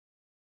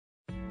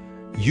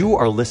You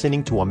are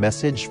listening to a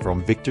message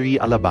from Victory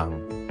Alabang.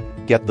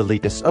 Get the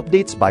latest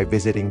updates by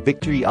visiting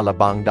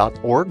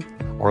victoryalabang.org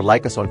or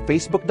like us on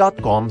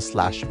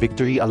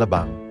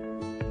facebook.com/victoryalabang.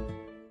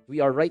 We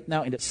are right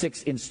now in the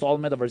 6th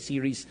installment of our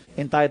series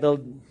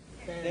entitled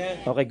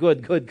 10. Okay,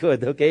 good.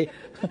 Okay.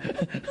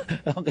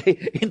 Okay,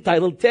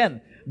 entitled 10.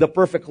 The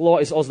perfect law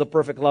is also the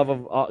perfect love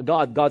of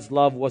God. God's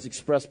love was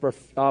expressed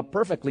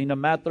perfectly, no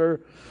matter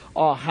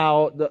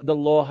how the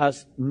law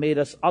has made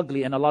us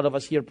ugly. And a lot of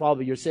us here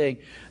probably you're saying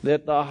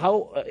that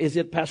how is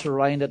it, Pastor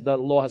Ryan, that the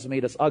law has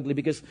made us ugly?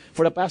 Because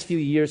for the past few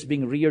years,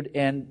 being reared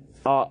and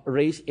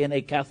raised in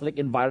a Catholic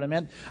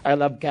environment, I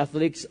love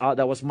Catholics.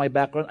 That was my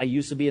background. I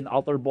used to be an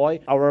altar boy.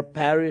 Our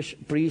parish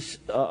priest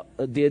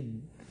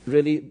did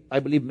really, I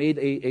believe, made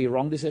a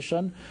wrong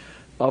decision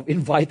of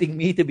inviting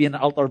me to be an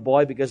altar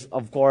boy, because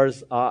of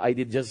course I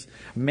did just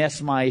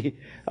mess my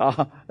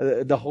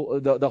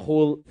the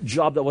whole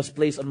job that was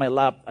placed on my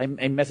lap. I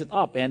messed it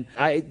up, and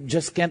I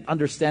just can't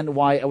understand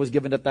why I was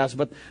given the task.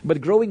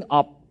 But growing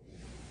up,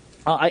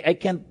 I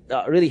can't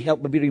really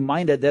help but be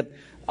reminded that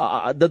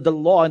the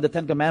law and the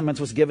Ten Commandments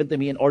was given to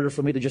me in order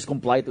for me to just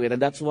comply to it,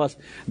 and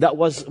that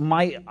was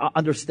my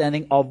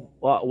understanding of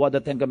what the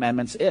Ten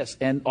Commandments is.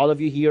 And all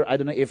of you here, I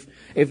don't know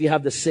if you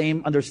have the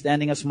same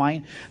understanding as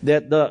mine,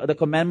 that the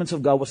commandments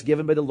of God was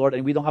given by the Lord,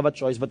 and we don't have a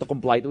choice but to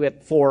comply to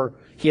it for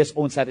His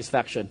own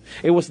satisfaction.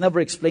 It was never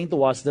explained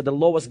to us that the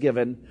law was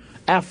given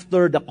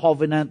after the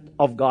covenant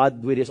of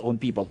God with His own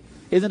people.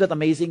 Isn't it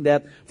amazing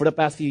that for the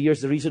past few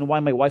years, the reason why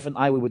my wife and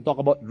I, we would talk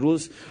about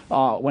rules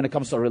when it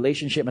comes to our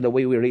relationship and the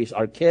way we raise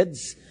our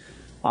kids.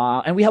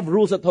 And we have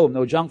rules at home: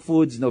 no junk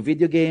foods, no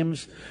video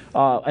games.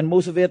 And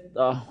most of it,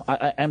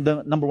 I'm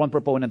the number one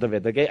proponent of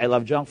it, okay? I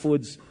love junk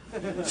foods.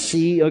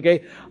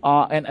 Okay?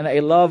 And I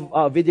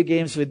love video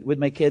games with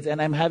my kids, and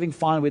I'm having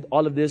fun with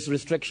all of these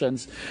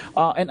restrictions.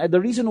 And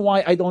the reason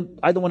why I don't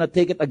want to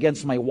take it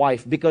against my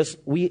wife, because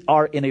we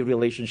are in a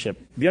relationship.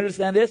 Do you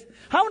understand this?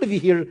 How many of you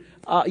here,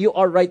 you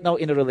are right now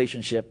in a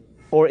relationship,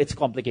 or it's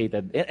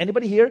complicated?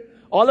 Anybody here?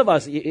 All of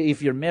us,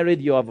 if you're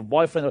married, you have a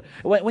boyfriend.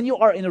 When you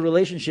are in a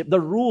relationship,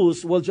 the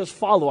rules will just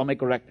follow. Am I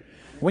correct?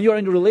 When you're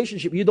in a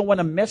relationship, you don't want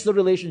to mess the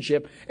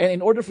relationship. And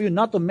in order for you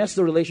not to mess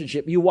the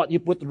relationship, you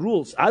put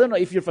rules. I don't know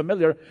if you're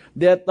familiar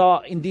that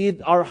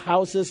indeed our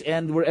houses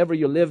and wherever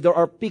you live, there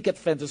are picket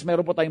fences.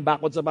 Meron po tayong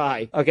bakod sa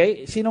bahay.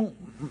 Okay? Sinong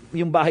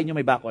yung bahay nyo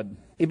may bakod?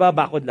 Iba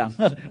bakod lang.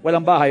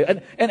 Walang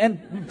bahay. And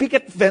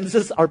picket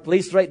fences are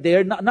placed right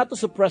there, not to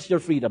suppress your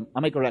freedom.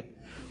 Am I correct?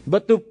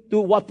 But to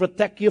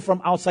protect you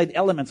from outside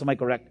elements. Am I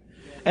correct?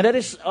 And that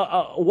is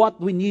what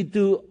we need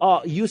to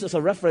use as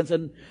a reference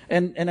and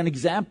an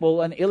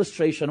example, an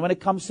illustration when it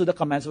comes to the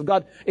commands of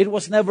God. It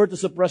was never to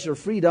suppress your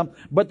freedom,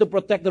 but to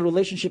protect the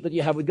relationship that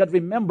you have with God.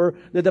 Remember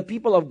that the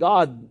people of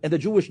God and the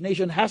Jewish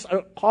nation has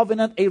a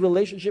covenant, a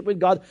relationship with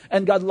God,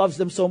 and God loves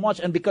them so much.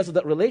 And because of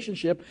that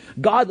relationship,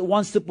 God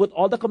wants to put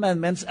all the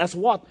commandments as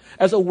what?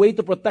 As a way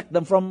to protect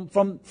them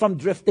from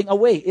drifting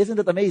away. Isn't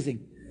it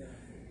amazing?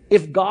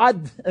 If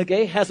God,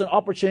 okay, has an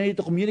opportunity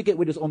to communicate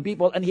with His own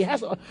people, and He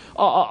has a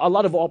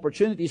lot of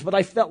opportunities, but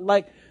I felt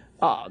like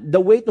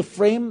the way to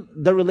frame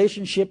the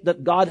relationship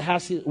that God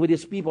has with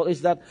His people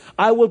is that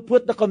I will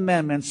put the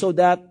commandments so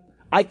that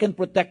I can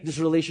protect this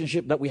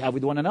relationship that we have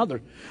with one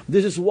another.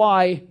 This is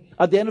why,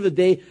 at the end of the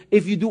day,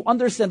 if you do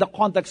understand the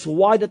context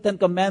why the Ten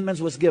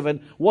Commandments was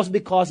given, was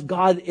because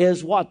God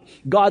is what?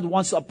 God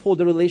wants to uphold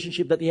the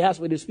relationship that He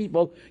has with His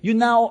people. You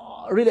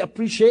now really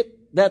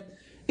appreciate that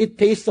it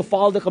pays to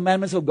follow the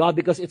commandments of God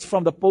because it's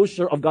from the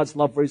posture of God's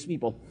love for His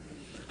people.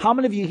 How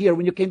many of you here,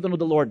 when you came to know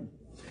the Lord,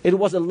 it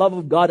was the love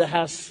of God that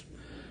has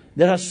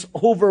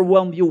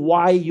overwhelmed you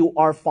why you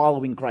are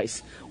following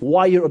Christ,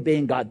 why you're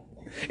obeying God?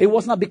 It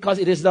was not because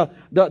it is the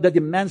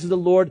demands of the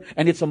Lord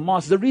and it's a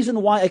must. The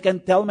reason why I can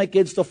tell my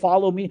kids to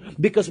follow me,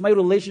 because my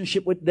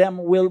relationship with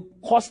them will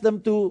cause them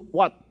to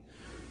what?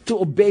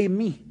 To obey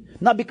me.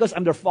 Not because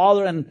I'm their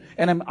father and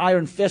I'm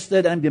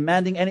iron-fisted and I'm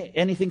demanding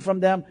anything from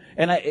them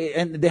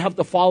and they have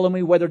to follow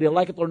me whether they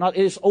like it or not.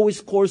 It is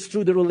always coursed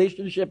through the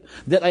relationship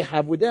that I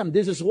have with them.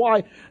 This is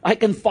why I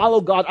can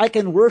follow God, I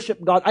can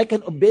worship God, I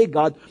can obey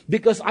God,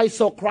 because I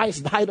saw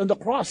Christ died on the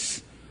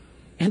cross.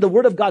 And the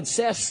Word of God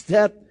says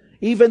that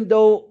even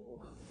though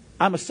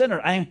I'm a sinner,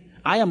 I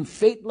am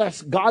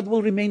faithless, God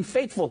will remain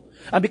faithful.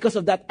 And because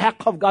of that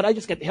act of God, I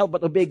just can't help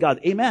but obey God.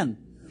 Amen.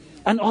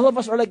 And all of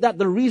us are like that.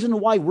 The reason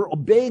why we're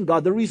obeying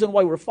God, the reason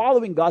why we're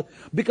following God,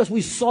 because we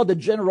saw the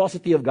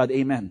generosity of God.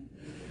 Amen.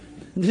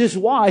 This is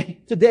why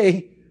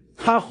today,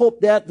 I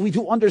hope that we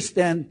do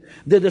understand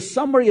that the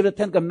summary of the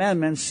Ten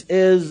Commandments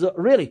is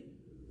really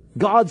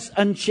God's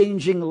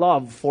unchanging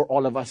love for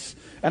all of us.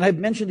 And I've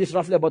mentioned this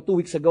roughly about 2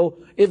 weeks ago.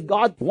 If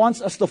God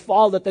wants us to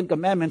follow the Ten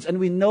Commandments, and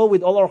we know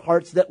with all our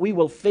hearts that we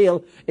will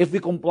fail if we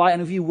comply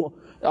and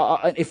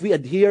if we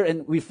adhere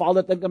and we follow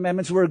the Ten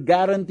Commandments, we're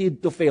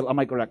guaranteed to fail. Am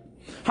I correct?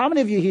 How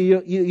many of you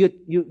here,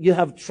 you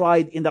have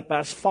tried in the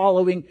past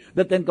following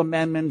the Ten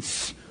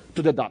Commandments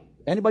to the dot?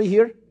 Anybody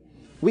here?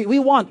 We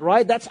want,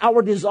 right? That's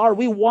our desire.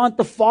 We want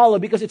to follow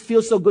because it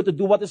feels so good to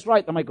do what is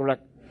right. Am I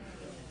correct?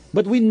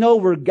 But we know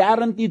we're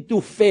guaranteed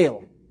to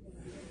fail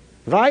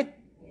Right?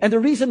 And the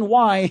reason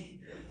why,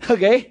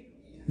 okay,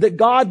 that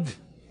God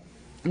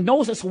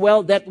knows as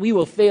well that we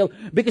will fail,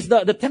 because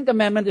the Ten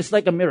Commandments is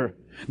like a mirror.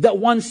 That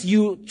once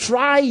you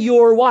try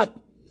your what?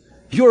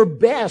 Your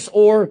best,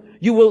 or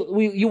you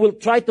will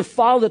try to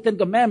follow the Ten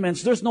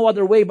Commandments, there's no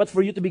other way but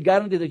for you to be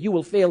guaranteed that you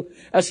will fail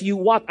as you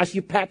what? As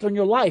you pattern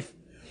your life.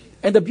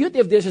 And the beauty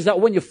of this is that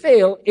when you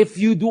fail, if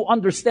you do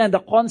understand the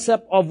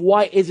concept of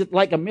why is it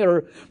like a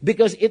mirror,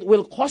 because it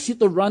will cause you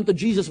to run to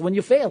Jesus when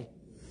you fail.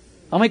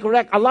 Am I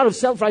correct? A lot of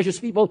self-righteous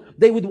people,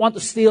 they would want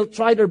to still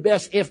try their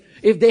best if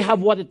they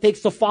have what it takes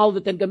to follow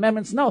the Ten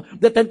Commandments. No,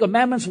 the Ten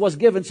Commandments was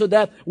given so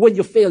that when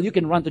you fail, you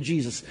can run to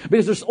Jesus.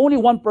 Because there's only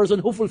one person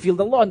who fulfilled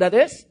the law, and that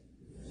is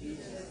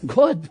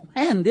good.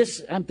 Man,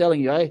 this, I'm telling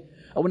you, I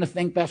want to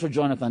thank Pastor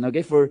Jonathan,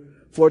 okay,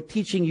 for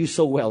teaching you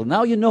so well.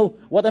 Now you know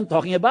what I'm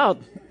talking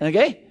about,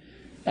 okay?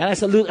 And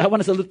I want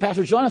to salute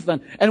Pastor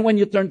Jonathan. And when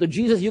you turn to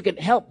Jesus, you can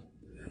help.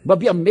 But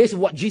be amazed at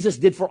what Jesus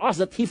did for us,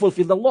 that He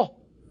fulfilled the law.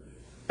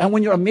 And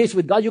when you're amazed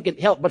with God, you can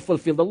help but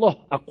fulfill the law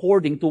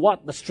according to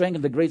what? The strength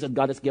and the grace that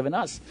God has given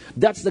us.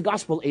 That's the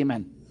gospel.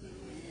 Amen.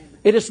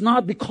 It is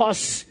not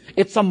because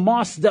it's a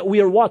must that we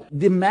are what?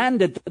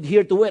 Demanded to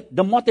adhere to it.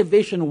 The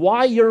motivation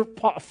why you're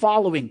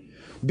following,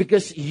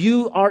 because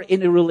you are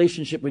in a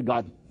relationship with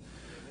God.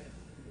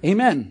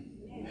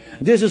 Amen.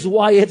 This is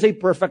why it's a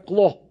perfect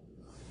law.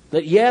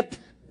 That yet,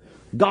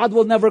 God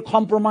will never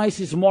compromise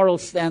His moral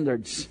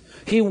standards.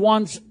 He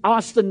wants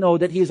us to know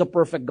that He is a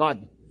perfect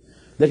God.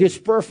 That He's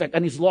perfect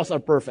and His laws are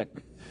perfect.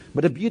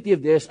 But the beauty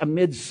of this,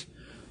 amidst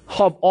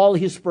of all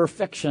His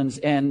perfections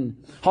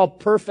and how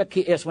perfect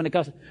He is when it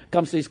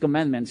comes to His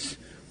commandments,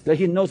 that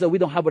He knows that we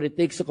don't have what it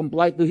takes to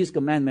comply to His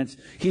commandments,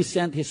 He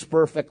sent His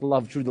perfect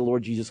love through the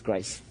Lord Jesus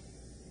Christ.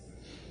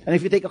 And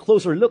if you take a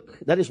closer look,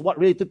 that is what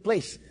really took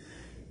place.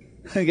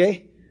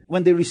 Okay?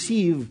 When they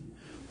receive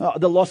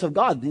the laws of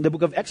God in the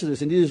book of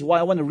Exodus. And this is why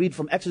I want to read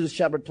from Exodus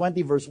chapter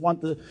 20, verse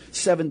 1 to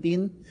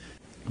 17.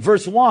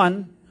 Verse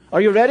 1,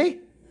 are you ready?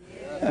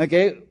 Yeah.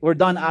 Okay, we're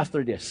done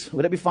after this.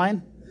 Would that be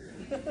fine?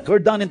 We're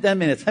done in 10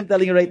 minutes. I'm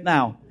telling you right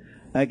now.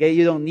 Okay,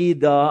 you don't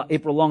need a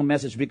prolonged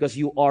message because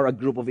you are a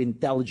group of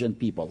intelligent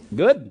people.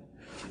 Good?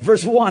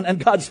 Verse 1,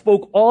 and God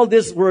spoke all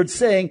these words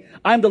saying,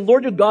 I am the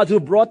Lord your God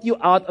who brought you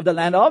out of the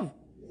land of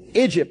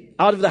Egypt,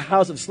 out of the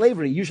house of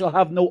slavery. You shall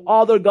have no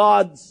other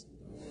gods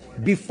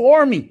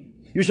before me.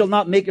 You shall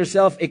not make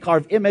yourself a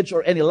carved image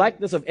or any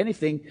likeness of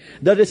anything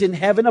that is in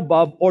heaven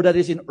above, or that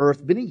is in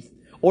earth beneath,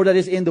 or that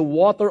is in the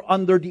water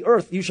under the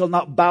earth. You shall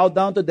not bow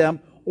down to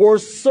them or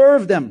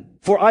serve them.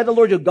 For I, the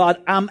Lord your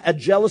God, am a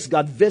jealous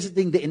God,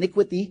 visiting the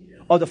iniquity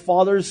of the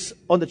fathers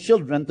on the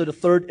children to the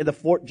third and the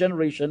fourth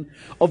generation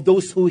of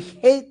those who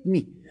hate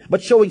me,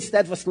 but showing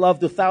steadfast love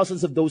to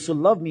thousands of those who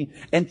love me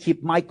and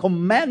keep my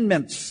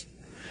commandments.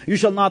 You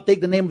shall not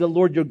take the name of the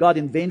Lord your God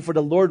in vain, for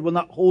the Lord will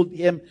not hold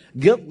him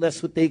guiltless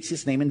who takes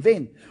his name in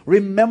vain.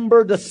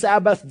 Remember the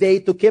Sabbath day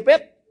to keep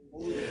it.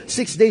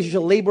 6 days you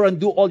shall labor and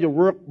do all your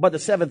work, but the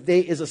seventh day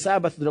is a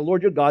Sabbath to the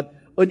Lord your God.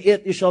 On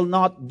it you shall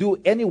not do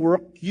any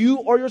work, you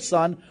or your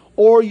son,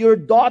 or your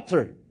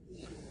daughter,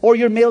 or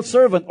your male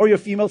servant, or your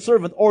female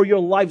servant, or your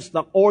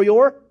livestock, or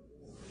your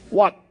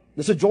what?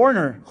 The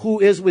sojourner who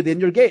is within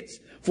your gates.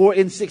 For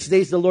in 6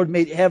 days the Lord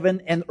made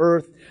heaven and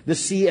earth, the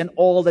sea and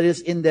all that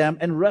is in them,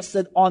 and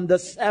rested on the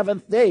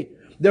seventh day.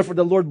 Therefore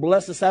the Lord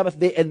blessed the Sabbath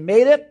day and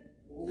made it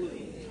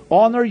holy.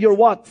 Honor your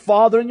what?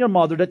 Father and your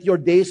mother, that your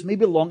days may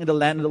be long in the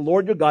land the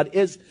Lord your God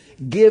is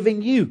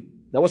giving you.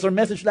 That was our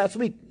message last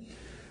week.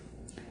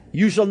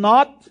 You shall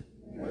not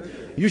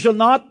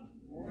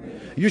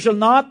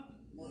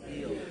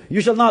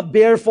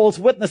bear false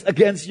witness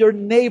against your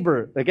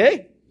neighbor.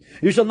 Okay?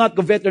 You shall not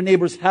covet your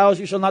neighbor's house.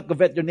 You shall not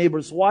covet your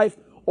neighbor's wife,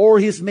 or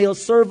his male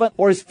servant,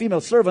 or his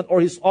female servant, or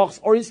his ox,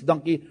 or his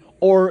donkey,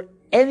 or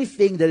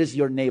anything that is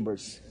your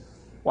neighbor's.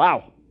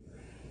 Wow.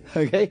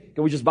 Okay?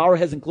 Can we just bow our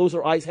heads and close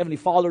our eyes? Heavenly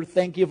Father,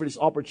 thank you for this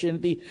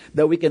opportunity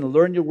that we can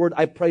learn your word.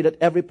 I pray that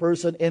every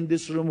person in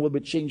this room will be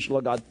changed,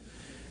 Lord God.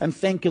 And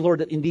thank you, Lord,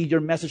 that indeed your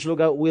message, Lord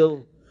God,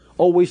 will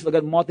always, Lord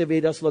God,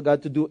 motivate us, Lord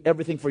God, to do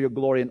everything for your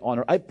glory and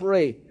honor. I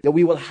pray that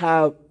we will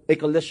have a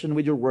collision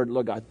with your word,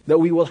 Lord God. That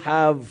we will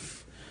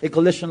have a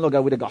collision, Lord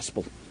God, with the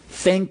gospel.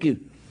 Thank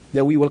you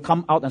that we will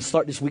come out and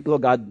start this week,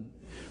 Lord God,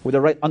 with the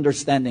right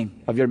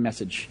understanding of your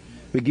message.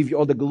 We give you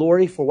all the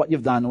glory for what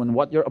you've done and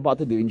what you're about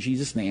to do in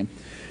Jesus' name.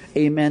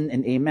 Amen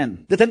and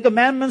amen. The Ten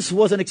Commandments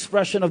was an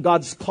expression of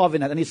God's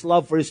covenant and His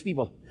love for His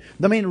people.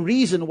 The main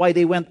reason why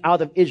they went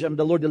out of Egypt,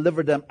 the Lord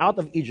delivered them out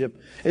of Egypt,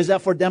 is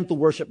that for them to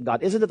worship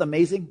God. Isn't it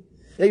amazing?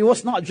 It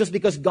was not just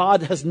because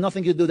God has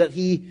nothing to do that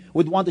He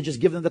would want to just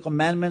give them the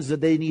commandments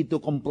that they need to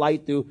comply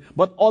to,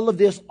 but all of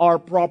this are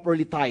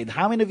properly tied.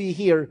 How many of you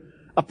here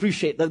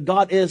appreciate that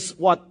God is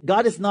what?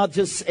 God is not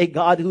just a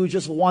God who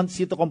just wants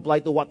you to comply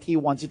to what He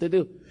wants you to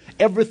do.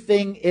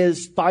 Everything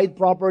is tied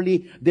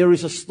properly. There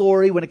is a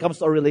story when it comes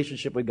to our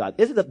relationship with God.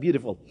 Isn't that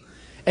beautiful?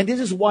 And this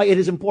is why it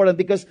is important,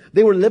 because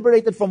they were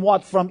liberated from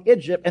what? From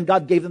Egypt, and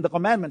God gave them the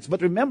commandments.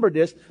 But remember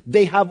this,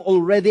 they have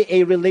already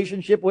a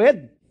relationship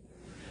with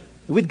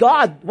With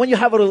God, when you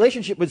have a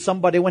relationship with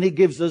somebody, when He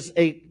gives us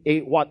a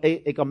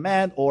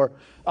command, or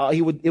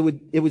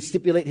it would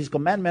stipulate His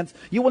commandments,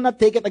 you will not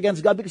take it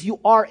against God because you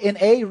are in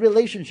a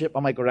relationship.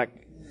 Am I correct?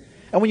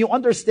 And when you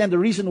understand the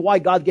reason why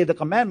God gave the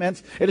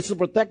commandments, it is to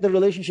protect the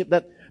relationship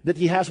that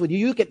He has with you.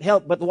 You can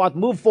help but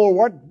move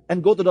forward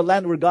and go to the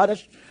land where God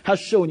has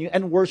shown you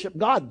and worship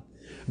God.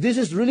 This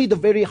is really the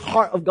very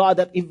heart of God,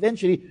 that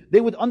eventually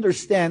they would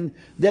understand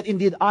that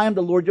indeed I am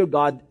the Lord your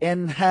God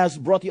and has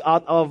brought you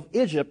out of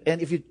Egypt.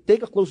 And if you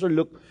take a closer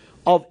look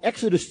of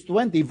Exodus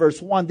 20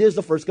 verse 1, this is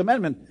the first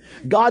commandment.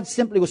 God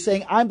simply was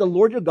saying, I'm the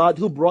Lord your God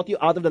who brought you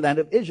out of the land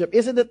of Egypt.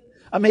 Isn't it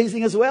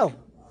amazing as well?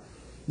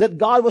 That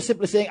God was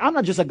simply saying, I'm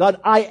not just a God,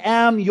 I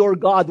am your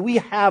God. We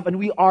have and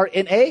we are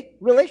in a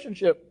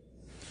relationship.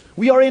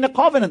 We are in a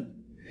covenant.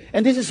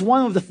 And this is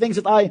one of the things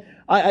that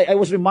I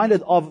was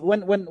reminded of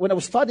when I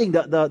was studying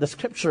the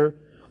scripture,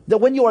 that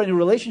when you are in a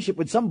relationship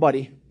with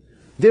somebody,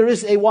 there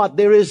is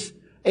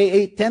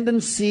a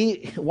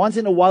tendency once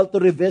in a while to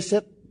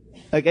revisit,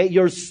 okay,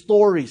 your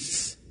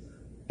stories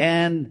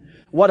and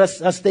what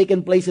has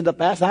taken place in the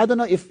past. I don't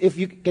know if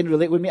you can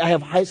relate with me. I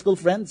have high school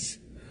friends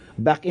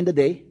back in the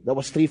day. That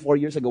was 3-4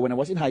 years ago when I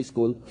was in high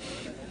school.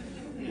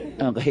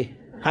 Okay,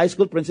 high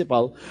school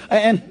principal.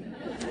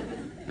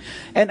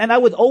 And I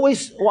would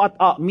always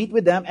meet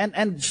with them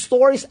and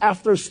stories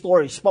after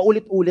stories,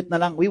 paulit-ulit na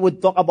lang. We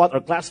would talk about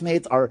our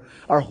classmates, our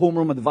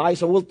homeroom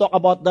advice, or we'll talk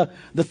about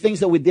the things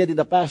that we did in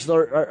the past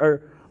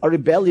or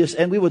rebellious,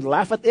 and we would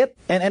laugh at it,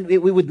 and we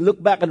would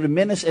look back and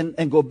reminisce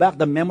and go back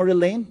the memory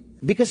lane,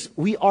 because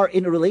we are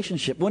in a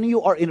relationship. When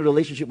you are in a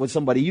relationship with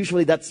somebody,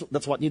 usually that's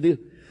what you do.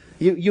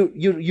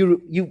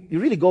 You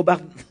really go back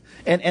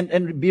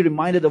and be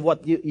reminded of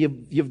what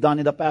you've done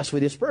in the past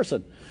with this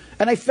person.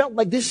 And I felt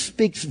like this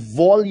speaks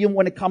volume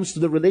when it comes to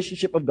the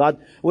relationship of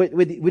God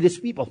with His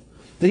people.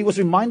 That He was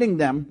reminding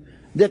them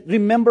that,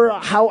 remember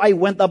how I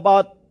went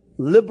about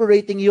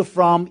liberating you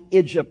from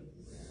Egypt.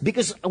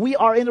 Because we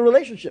are in a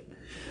relationship.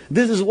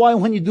 This is why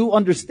when you do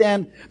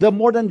understand that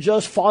more than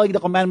just following the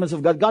commandments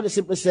of God, God is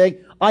simply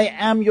saying, I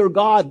am your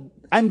God.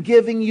 I'm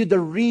giving you the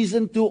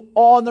reason to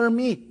honor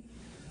me.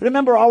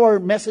 Remember our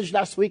message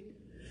last week?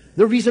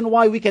 The reason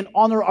why we can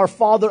honor our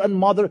father and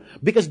mother,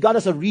 because God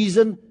has a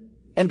reason,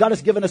 and God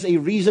has given us a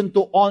reason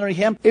to honor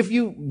Him. If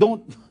you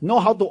don't know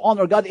how to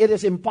honor God, it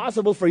is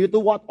impossible for you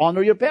to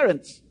honor your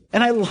parents.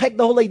 And I like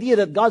the whole idea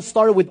that God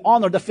started with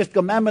honor, the 5th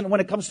commandment,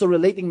 when it comes to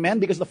relating men,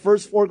 because the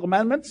first 4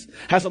 commandments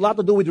has a lot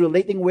to do with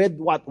relating with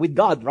what? With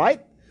God, right?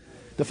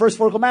 The first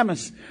 4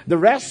 commandments. The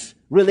rest,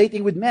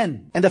 relating with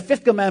men. And the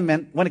 5th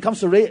commandment, when it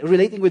comes to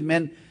relating with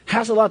men,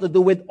 has a lot to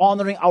do with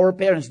honoring our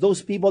parents.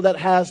 Those people that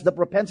has the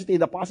propensity,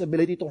 the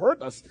possibility to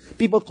hurt us.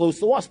 People close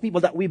to us.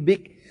 People that we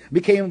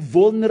became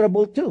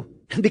vulnerable to.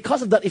 And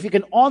because of that, if you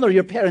can honor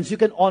your parents, you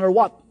can honor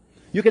what?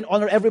 You can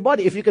honor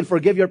everybody. If you can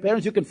forgive your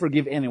parents, you can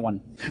forgive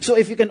anyone. So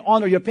if you can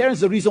honor your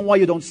parents, the reason why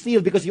you don't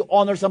steal, because you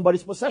honor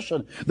somebody's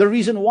possession. The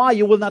reason why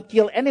you will not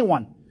kill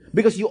anyone,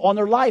 because you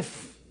honor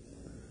life.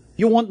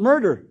 You won't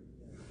murder.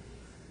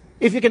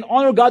 If you can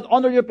honor God,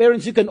 honor your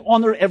parents, you can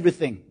honor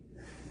everything.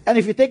 And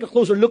if you take a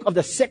closer look of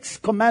the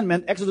 6th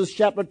commandment, Exodus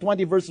chapter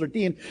 20, verse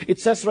 13, it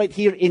says right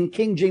here in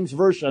King James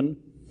Version,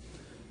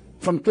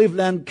 from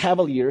Cleveland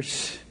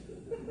Cavaliers,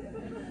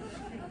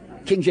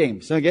 King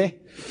James, okay?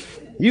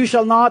 You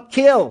shall not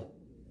kill.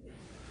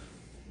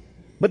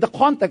 But the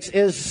context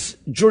is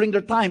during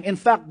their time. In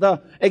fact,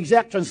 the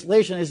exact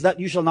translation is that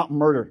you shall not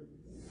murder.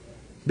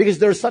 Because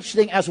there's such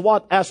thing as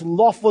what? As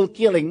lawful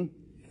killing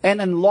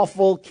and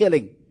unlawful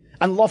killing.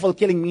 Unlawful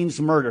killing means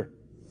murder.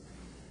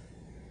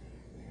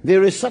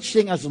 There is such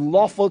thing as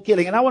lawful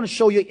killing. And I want to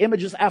show you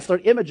images after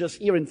images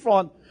here in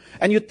front.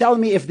 And you tell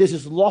me if this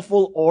is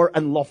lawful or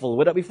unlawful.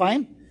 Would that be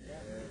fine?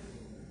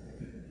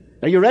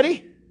 Are you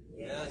ready?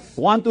 Yes.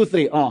 1, 2,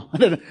 3. Oh,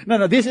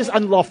 no, this is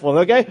unlawful,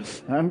 okay?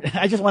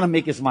 I just want to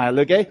make you smile,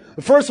 okay?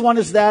 The first one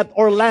is that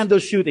Orlando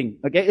shooting,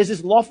 okay? Is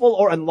this lawful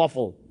or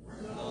unlawful?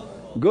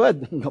 Unlawful.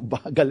 Good.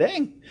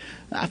 Galing.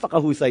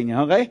 Napakahusay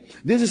niya, okay?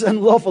 This is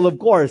unlawful, of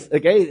course,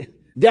 okay?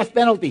 Death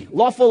penalty.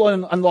 Lawful or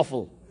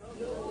unlawful?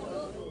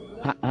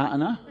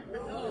 Ano?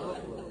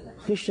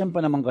 Christian pa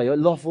naman kayo.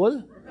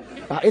 Lawful?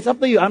 It's up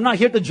to you. I'm not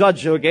here to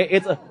judge, okay?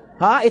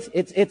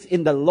 It's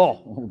in the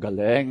law. Oh,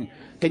 galing.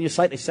 Can you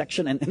cite a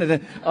section?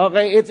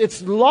 Okay,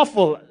 it's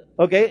lawful.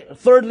 Okay.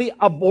 Thirdly,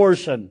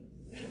 abortion.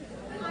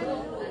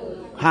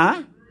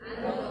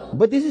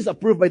 But this is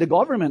approved by the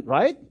government,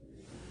 right?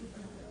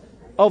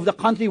 Of the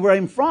country where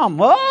I'm from.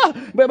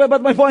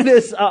 But my point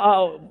is,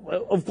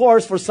 of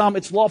course, for some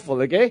it's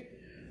lawful. Okay.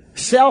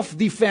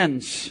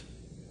 Self-defense.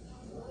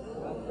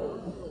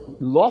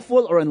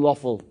 Lawful or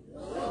unlawful?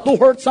 To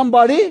hurt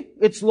somebody,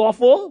 it's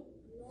lawful.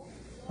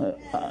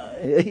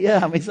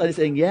 Yeah, my son is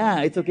saying,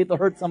 yeah, it's okay to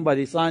hurt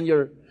somebody. Son,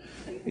 you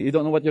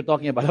don't know what you're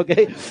talking about,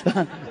 okay?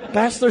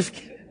 Pastors,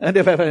 and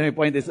if I have any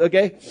point is,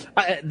 okay?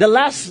 The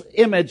last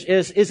image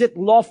is it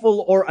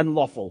lawful or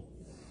unlawful?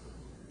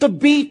 To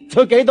beat,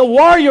 okay, the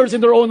warriors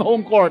in their own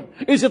home court.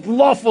 Is it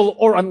lawful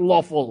or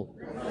unlawful?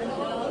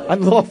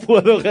 Unlawful,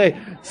 okay?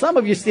 Some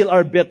of you still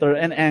are bitter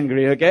and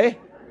angry, okay?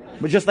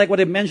 But just like what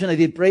I mentioned, I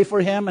did pray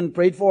for him and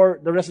prayed for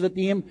the rest of the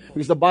team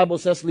because the Bible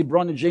says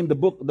LeBron and James, the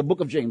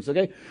book of James,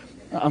 okay?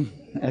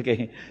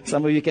 Okay,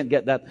 some of you can't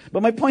get that.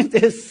 But my point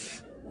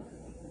is,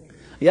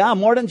 yeah,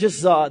 more than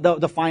just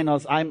the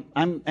finals,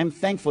 I'm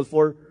thankful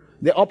for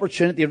the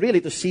opportunity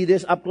really to see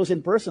this up close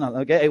and personal,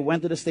 okay? I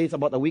went to the States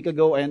about a week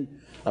ago and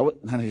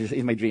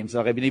in my dreams,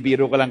 okay?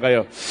 Binibiro ko lang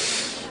kayo.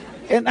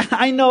 And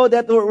I know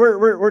that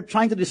we're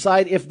trying to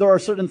decide if there are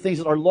certain things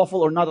that are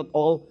lawful or not at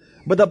all.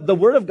 But the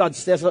Word of God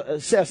says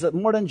that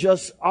more than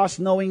just us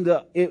knowing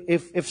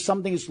if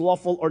something is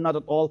lawful or not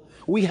at all,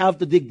 we have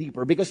to dig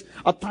deeper. Because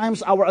at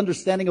times our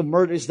understanding of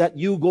murder is that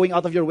you going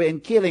out of your way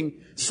and killing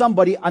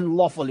somebody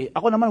unlawfully.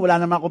 Ako naman, wala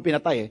naman akong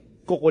pinatay eh.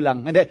 Kuko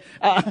lang.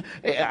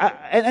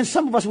 And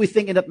some of us, we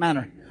think in that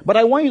manner. But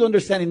I want you to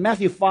understand in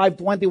Matthew 5,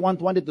 21,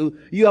 22,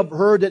 you have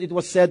heard that it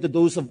was said to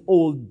those of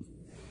old,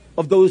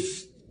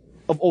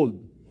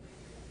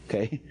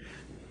 okay?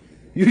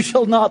 You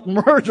shall not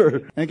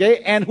murder,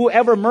 okay? And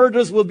whoever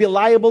murders will be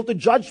liable to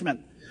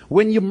judgment.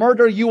 When you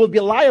murder, you will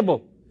be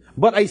liable.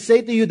 But I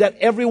say to you that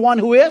everyone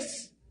who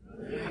is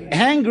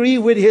angry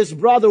with his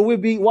brother will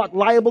be what?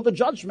 Liable to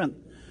judgment.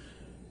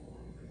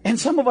 And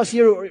some of us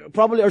here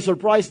probably are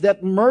surprised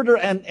that murder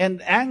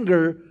and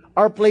anger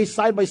are placed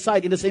side by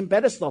side in the same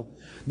pedestal.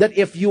 That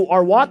if you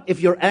are what?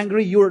 If you're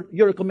angry,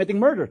 you're committing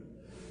murder.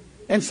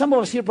 And some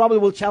of us here probably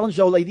will challenge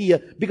the whole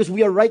idea because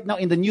we are right now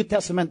in the New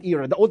Testament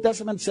era. The Old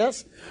Testament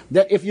says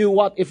that if you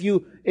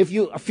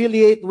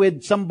affiliate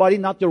with somebody,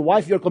 not your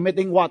wife, you're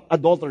committing what?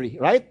 Adultery,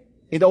 right?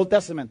 In the Old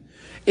Testament.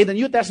 In the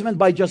New Testament,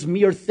 by just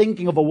mere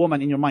thinking of a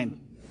woman in your mind,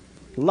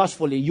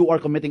 lustfully, you are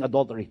committing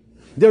adultery.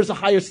 There's a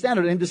higher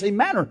standard in the same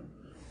manner.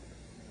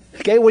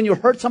 Okay, when you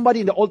hurt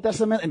somebody in the Old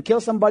Testament and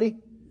kill somebody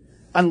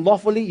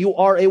unlawfully, you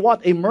are a what?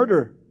 A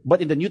murderer.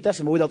 But in the New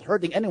Testament, without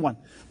hurting anyone,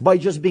 by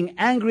just being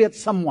angry at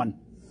someone,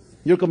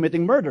 you're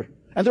committing murder.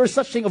 And there is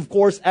such thing, of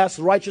course, as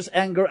righteous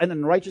anger and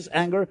unrighteous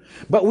anger.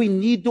 But we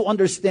need to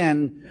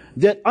understand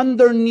that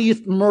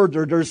underneath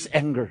murder, there's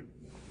anger.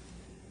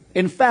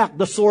 In fact,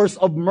 the source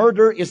of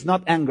murder is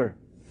not anger.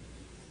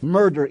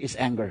 Murder is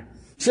anger.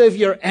 So if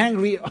you're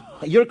angry,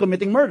 you're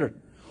committing murder.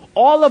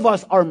 All of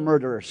us are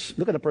murderers.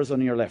 Look at the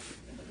person on your left.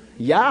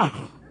 Yeah,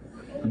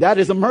 that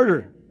is a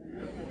murder.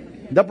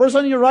 The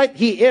person on your right,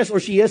 he is or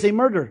she is a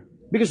murderer.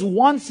 Because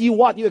once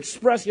you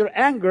express your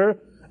anger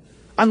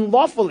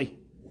unlawfully,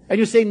 and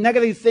you say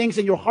negative things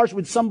and you're harsh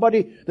with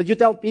somebody, that you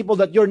tell people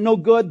that you're no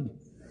good,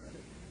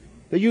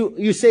 that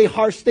you say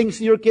harsh things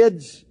to your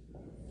kids,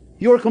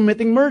 you're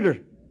committing murder.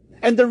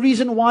 And the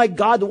reason why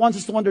God wants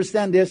us to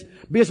understand this,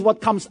 because what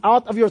comes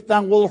out of your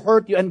tongue will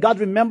hurt you. And God,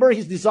 remember,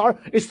 His desire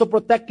is to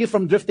protect you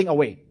from drifting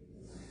away.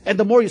 And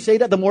the more you say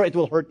that, the more it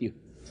will hurt you.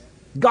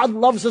 God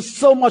loves us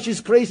so much,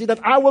 He's crazy, that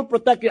I will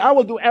protect you. I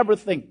will do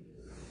everything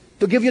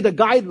to give you the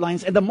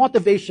guidelines and the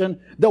motivation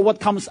that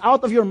what comes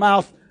out of your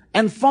mouth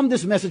and from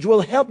this message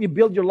will help you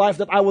build your life,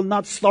 that I will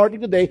not start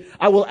it today.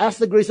 I will ask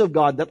the grace of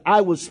God that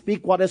I will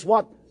speak what is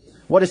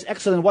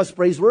excellent, what is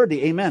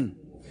praiseworthy. Amen.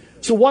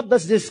 So what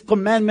does this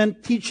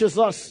commandment teaches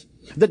us?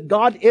 That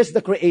God is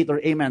the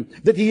creator. Amen.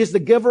 That He is the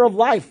giver of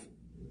life.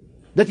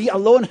 That He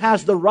alone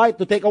has the right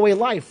to take away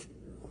life.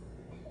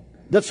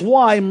 That's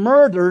why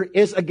murder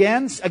is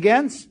against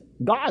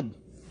God.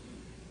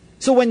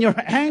 So when you're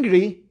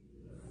angry,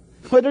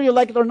 whether you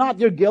like it or not,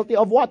 you're guilty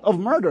of what? Of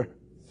murder.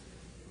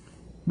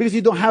 Because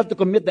you don't have to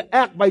commit the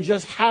act by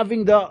just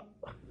having the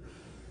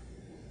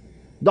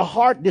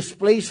heart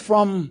displaced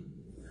from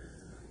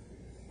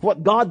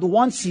what God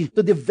wants you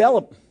to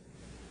develop.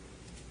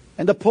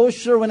 And the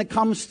posture when it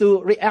comes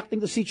to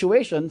reacting to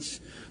situations,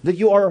 that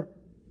you're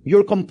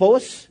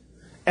composed.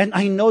 And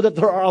I know that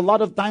there are a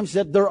lot of times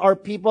that there are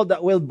people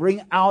that will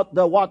bring out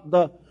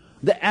the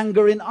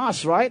anger in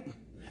us, right?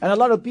 And a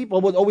lot of people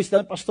would always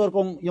tell, Pastor,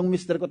 kung yung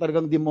mister ko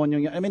talagang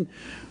demonyo niya. I mean,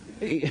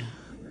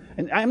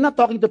 and I'm not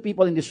talking to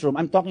people in this room.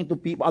 I'm talking to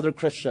people, other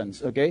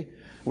Christians, okay?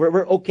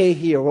 We're okay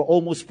here. We're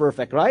almost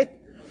perfect, right?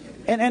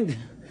 And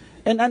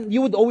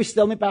you would always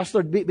tell me,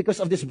 Pastor, because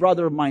of this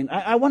brother of mine,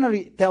 I want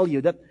to tell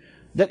you that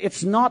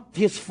it's not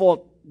his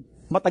fault.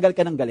 Matagal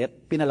ka ng galit,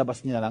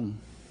 pinalabas niya lang.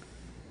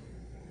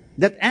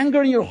 That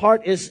anger in your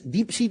heart is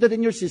deep-seated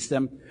in your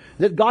system.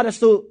 That God has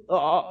to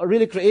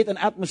really create an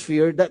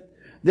atmosphere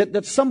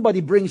that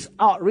somebody brings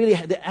out really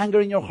the anger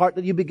in your heart,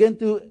 that you begin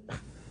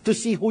to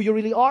see who you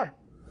really are.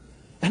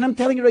 And I'm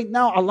telling you right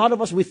now, a lot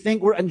of us, we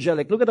think we're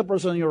angelic. Look at the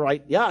person on your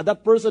right. Yeah,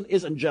 that person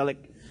is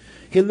angelic.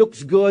 He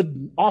looks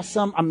good,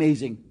 awesome,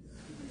 amazing.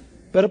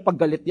 Pero pag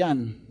galit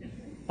yan,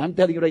 I'm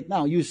telling you right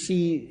now, you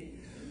see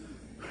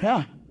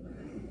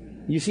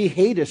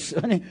Hades.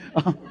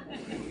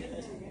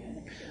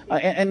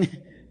 And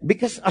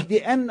because at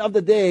the end of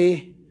the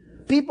day,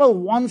 people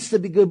wants to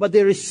be good, but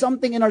there is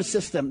something in our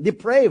system,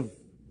 depraved,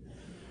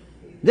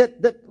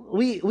 that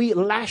we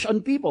lash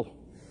on people.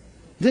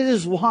 This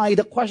is why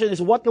the question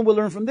is, what can we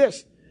learn from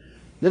this?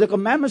 That the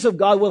commandments of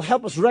God will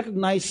help us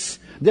recognize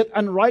that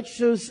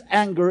unrighteous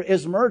anger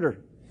is murder.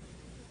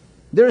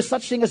 There is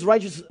such thing as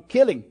righteous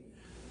killing.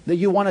 That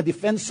you want to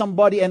defend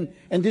somebody, and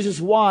this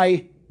is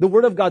why The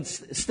Word of God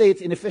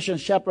states in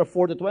Ephesians chapter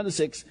 4 to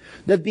 26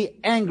 that be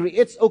angry.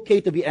 It's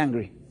okay to be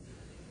angry.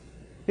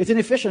 It's in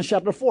Ephesians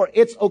chapter 4.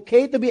 It's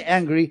okay to be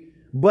angry,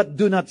 but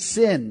do not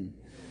sin.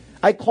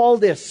 I call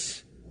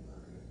this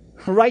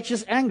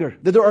righteous anger.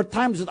 That there are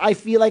times that I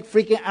feel like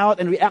freaking out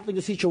and reacting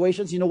to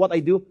situations. You know what I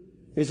do?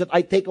 Is that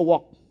I take a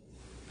walk.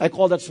 I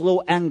call that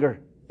slow anger.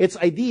 It's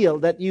ideal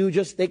that you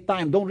just take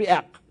time. Don't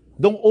react.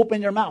 Don't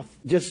open your mouth.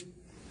 Just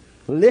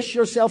list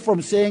yourself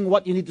from saying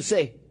what you need to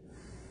say.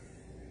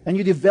 And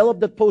you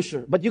develop that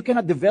posture. But you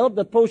cannot develop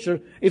that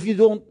posture if you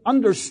don't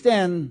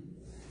understand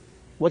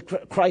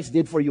what Christ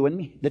did for you and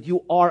me. That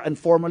you are, and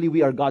formerly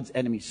we are God's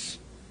enemies.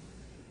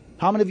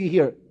 How many of you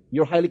here,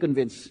 you're highly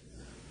convinced,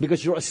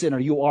 because you're a sinner,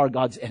 you are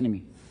God's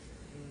enemy?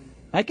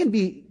 I can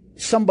be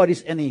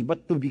somebody's enemy,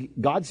 but to be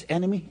God's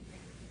enemy?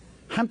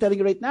 I'm telling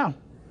you right now.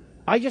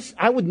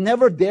 I would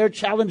never dare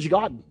challenge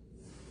God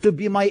to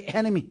be my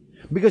enemy.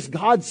 Because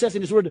God says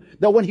in His Word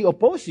that when He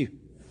opposes you,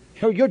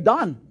 you're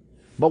done.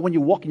 But when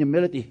you walk in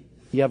humility,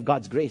 you have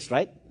God's grace,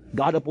 right?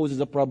 God opposes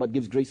the proud but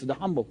gives grace to the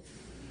humble.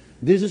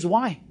 This is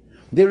why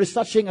there is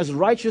such thing as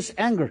righteous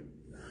anger.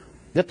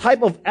 The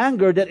type of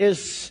anger that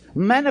is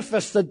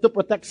manifested to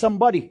protect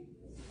somebody,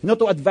 not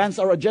to advance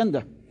our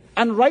agenda.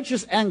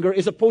 Unrighteous anger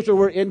is a posture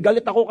wherein,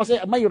 galit ako kasi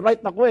may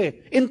right ako eh.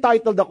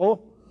 Entitled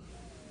ako.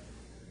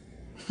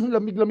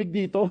 Lamig-lamig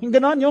dito.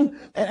 Ganon yung,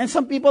 and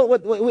some people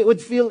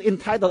would feel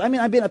entitled. I mean,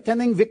 I've been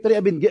attending Victory.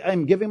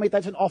 I'm giving my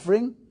tithes and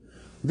offering.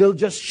 They'll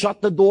just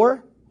shut the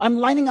door. I'm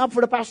lining up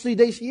for the past 3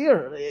 days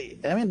here.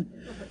 I mean,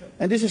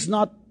 and this is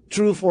not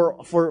true for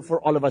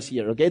all of us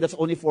here, okay? That's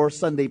only for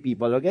Sunday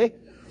people, okay?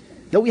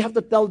 That we have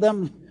to tell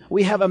them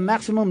we have a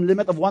maximum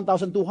limit of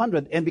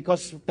 1,200. And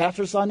because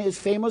Pastor Sonny is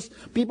famous,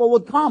 people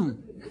would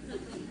come.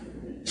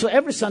 So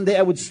every Sunday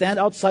I would stand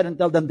outside and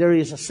tell them there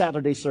is a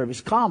Saturday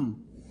service.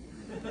 Come.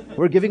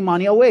 We're giving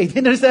money away. You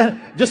understand?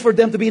 Just for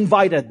them to be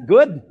invited.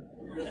 Good.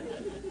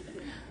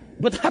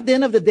 But at the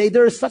end of the day,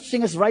 there is such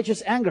thing as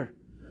righteous anger.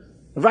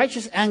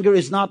 Righteous anger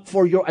is not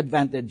for your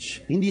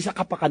advantage. Hindi sa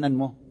kapakanan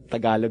mo.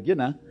 Tagalog yun,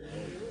 ha?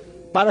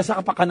 Para sa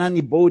kapakanan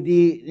ni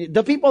Bodhi.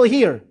 The people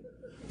here.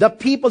 The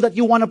people that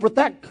you want to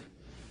protect.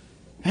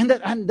 And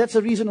that's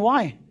the reason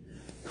why.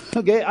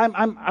 Okay,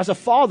 I'm as a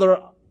father,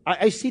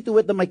 I see to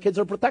it that my kids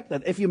are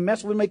protected. If you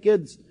mess with my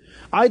kids,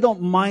 I don't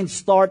mind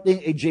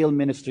starting a jail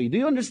ministry. Do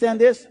you understand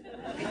this?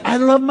 I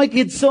love my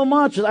kids so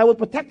much that I will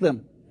protect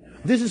them.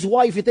 This is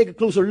why if you take a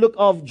closer look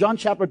of John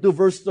chapter 2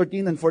 verse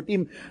 13 and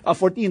 14,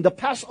 the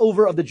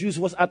Passover of the Jews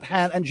was at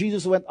hand and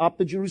Jesus went up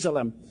to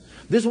Jerusalem.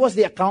 This was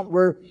the account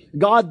where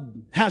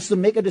God has to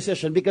make a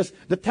decision because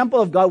the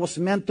temple of God was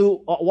meant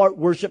to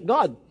worship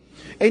God.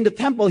 In the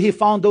temple, He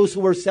found those who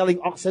were selling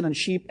oxen and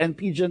sheep and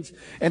pigeons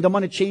and the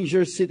money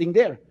changers sitting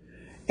there.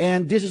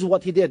 And this is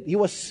what He did. He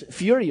was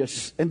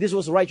furious, and this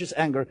was righteous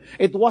anger.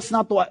 It was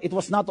not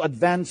to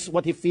advance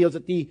what he feels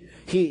that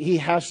he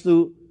has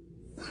to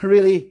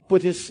really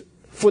put his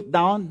foot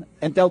down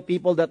and tell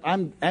people that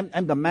I'm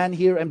the man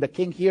here, I'm the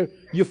king here,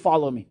 you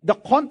follow me. The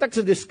context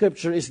of this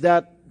scripture is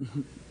that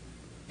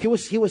he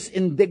was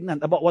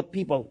indignant about what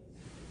people,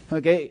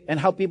 okay, and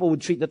how people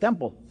would treat the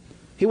temple.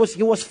 He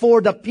was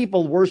for the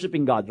people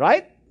worshiping God,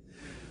 right?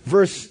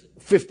 Verse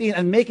 15,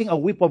 and making a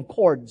whip of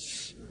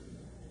cords.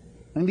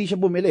 Hindi siya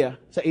bumili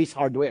sa Ace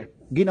Hardware.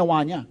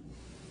 Ginawa niya.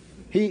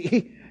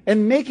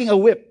 And making a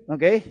whip,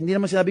 okay? Hindi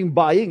naman sinabing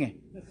buying eh.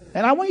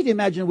 And I want you to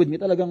imagine with me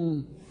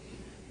talagang,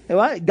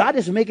 diba? God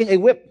is making a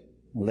whip.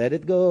 Let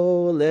it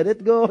go, let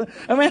it go.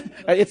 I mean,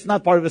 it's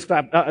not part of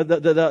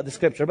the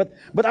scripture,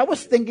 but I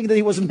was thinking that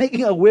He was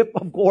making a whip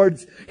of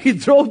cords. He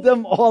drove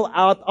them all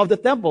out of the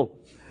temple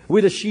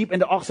with the sheep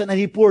and the oxen, and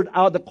He poured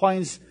out the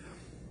coins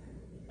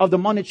of the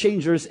money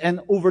changers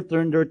and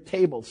overturned their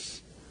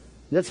tables.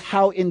 That's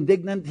how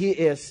indignant He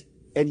is,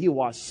 and He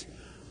was.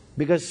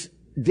 Because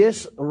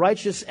this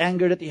righteous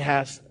anger that He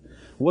has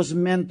was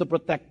meant to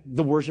protect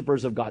the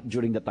worshipers of God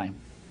during the time.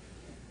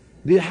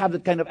 Do you have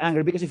that kind of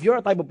anger? Because if you're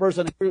a type of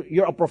person,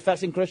 you're a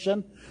professing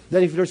Christian,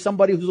 that if there's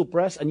somebody who's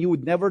oppressed and you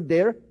would never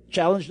dare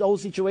challenge the whole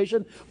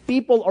situation,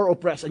 people are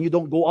oppressed and you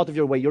don't go out of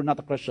your way, you're not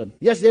a Christian.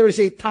 Yes, there is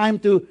a time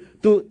to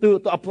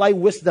apply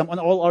wisdom on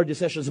all our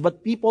decisions,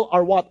 but people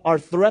are what? Are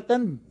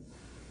threatened.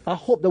 I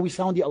hope that we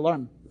sound the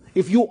alarm.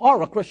 If you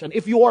are a Christian,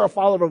 if you are a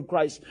follower of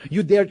Christ,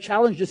 you dare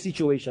challenge the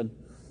situation.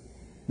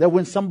 That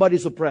when somebody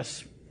is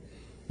oppressed,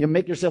 you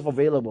make yourself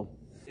available.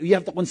 You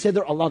have to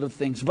consider a lot of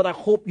things. But I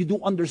hope you do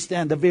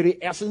understand the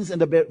very essence and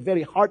the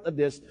very heart of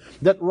this,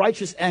 that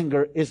righteous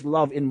anger is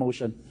love in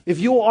motion. If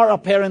you are a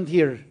parent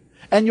here,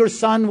 and your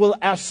son will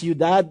ask you,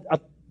 Dad,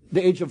 at the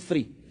age of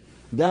 3,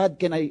 Dad,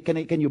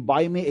 can you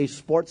buy me a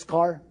sports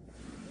car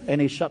and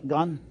a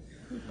shotgun?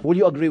 Will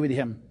you agree with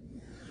him?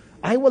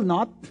 I will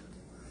not,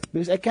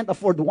 because I can't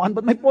afford one.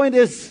 But my point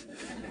is,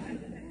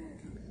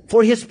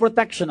 for his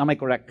protection, am I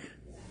correct?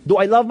 Do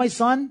I love my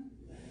son?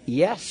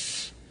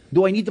 Yes.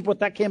 Do I need to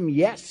protect him?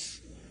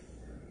 Yes.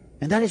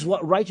 And that is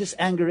what righteous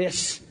anger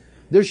is.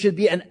 There should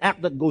be an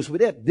act that goes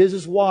with it. This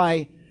is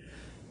why,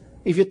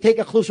 if you take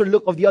a closer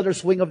look of the other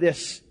swing of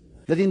this,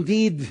 that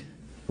indeed,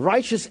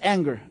 righteous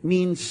anger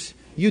means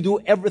you do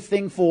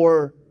everything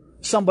for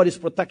somebody's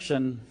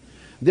protection,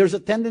 there's a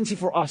tendency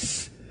for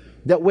us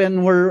that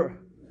when we're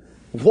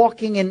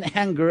walking in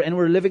anger and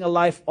we're living a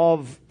life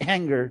of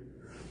anger,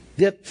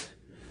 that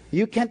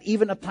you can't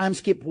even at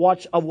times keep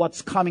watch of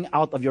what's coming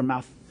out of your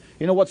mouth.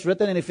 You know what's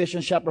written in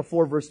Ephesians chapter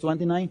 4, verse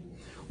 29?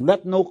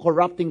 Let no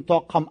corrupting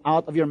talk come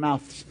out of your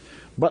mouths,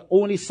 but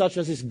only such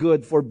as is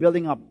good for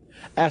building up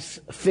as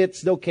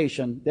fits the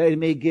occasion, that it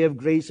may give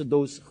grace to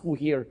those who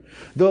hear.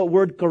 The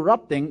word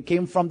corrupting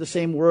came from the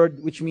same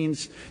word which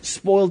means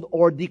spoiled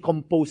or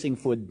decomposing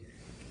food.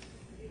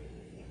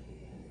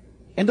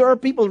 And there are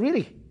people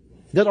really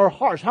that are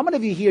harsh. How many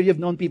of you here, you've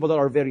known people that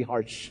are very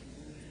harsh?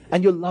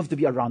 And you love to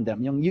be around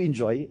them. You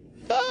enjoy.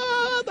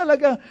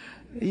 Talaga.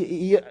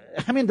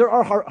 I mean, there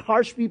are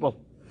harsh people.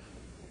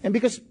 And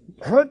because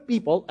hurt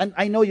people, and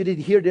I know you did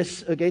hear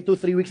this,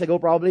 2-3 weeks ago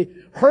probably,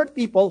 hurt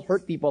people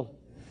hurt people.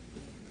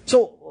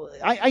 So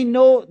I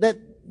know that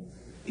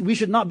we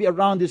should not be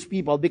around these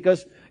people,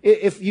 because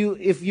if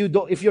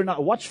you're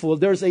not watchful,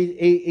 there's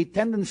a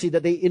tendency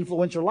that they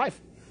influence your life.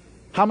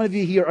 How many of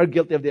you here are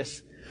guilty of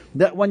this?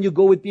 That when you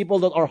go with people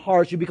that are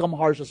harsh, you become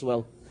harsh as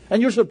well.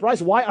 And you're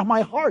surprised, why am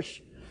I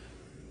harsh?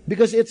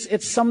 Because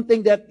it's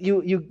something that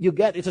you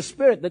get. It's a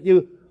spirit that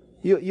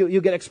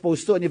you get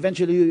exposed to, and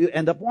eventually you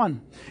end up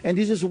one. And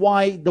this is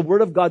why the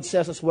Word of God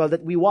says as well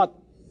that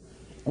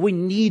we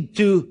need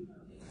to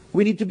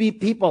be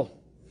people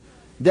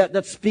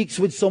that speaks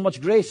with so much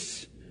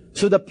grace,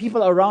 so that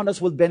people around us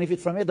will benefit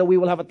from it, that we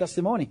will have a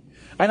testimony.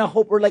 And I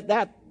hope we're like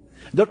that.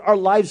 That our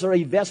lives are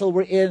a vessel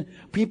wherein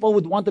people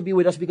would want to be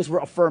with us because we're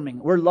affirming,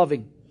 we're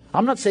loving.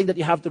 I'm not saying that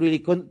you have to really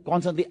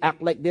constantly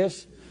act like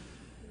this.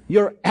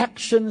 Your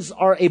actions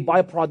are a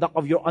byproduct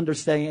of your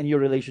understanding and your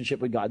relationship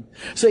with God.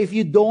 So if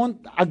you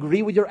don't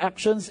agree with your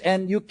actions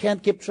and you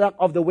can't keep track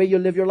of the way you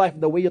live your life,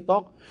 the way you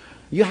talk,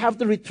 you have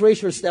to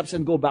retrace your steps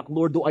and go back.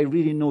 Lord, do I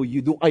really know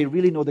you? Do I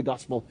really know the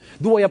gospel?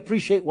 Do I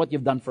appreciate what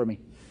you've done for me?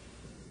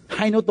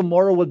 I know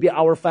tomorrow will be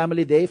our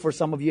family day for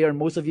some of you and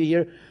most of you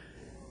here.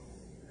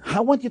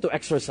 I want you to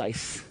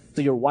exercise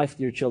to your wife,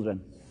 to your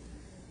children,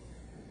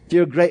 to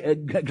your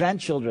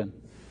grandchildren.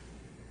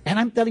 And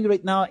I'm telling you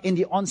right now, in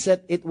the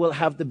onset, it will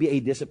have to be a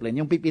discipline.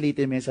 Yung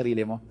pipilitin mo yung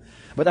sarili mo.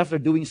 But after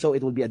doing so,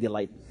 it will be a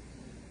delight.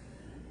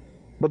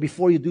 But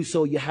before you do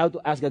so, you have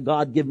to ask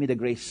God, give me the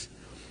grace.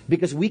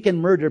 Because we can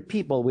murder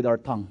people with our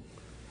tongue.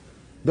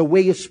 The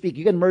way you speak,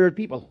 you can murder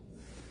people.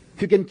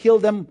 You can kill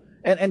them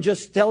and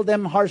just tell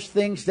them harsh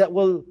things that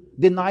will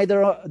deny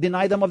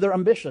them of their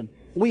ambition.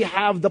 We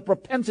have the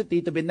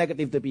propensity to be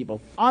negative to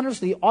people.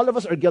 Honestly, all of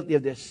us are guilty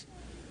of this.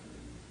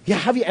 Yeah,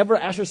 have you ever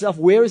asked yourself,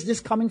 where is this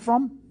coming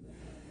from?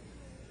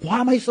 Why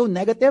am I so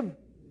negative?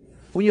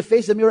 When you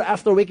face the mirror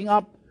after waking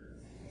up,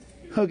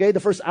 the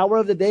first hour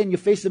of the day, and you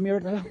face the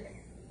mirror,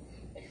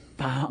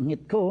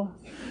 pangit ko.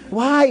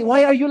 Why?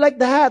 Why are you like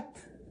that?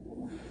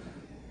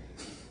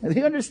 Do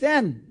you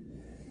understand?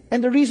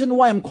 And the reason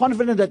why I'm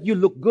confident that you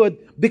look good,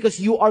 because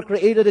you are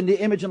created in the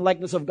image and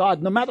likeness of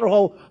God. No matter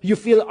how you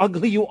feel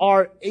ugly you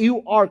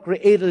are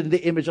created in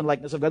the image and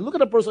likeness of God. Look at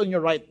the person on your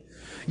right.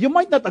 You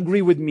might not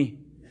agree with me.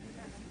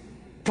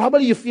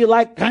 Probably you feel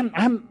like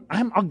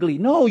I'm ugly.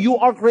 No, you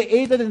are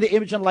created in the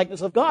image and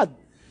likeness of God.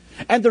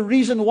 And the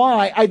reason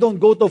why I don't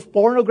go to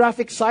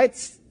pornographic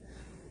sites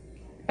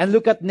and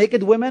look at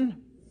naked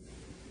women,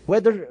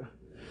 whether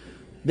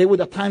they would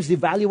at times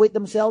devaluate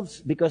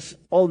themselves, because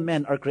all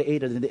men are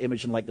created in the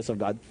image and likeness of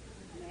God.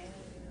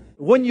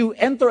 When you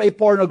enter a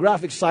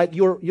pornographic site,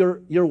 you're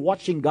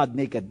watching God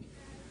naked.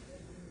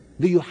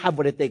 Do you have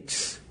what it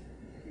takes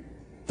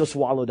to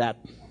swallow that?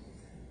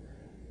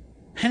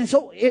 And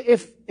so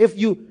if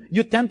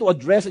you tend to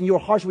address and you're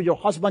harsh with your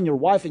husband, your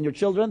wife, and your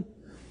children,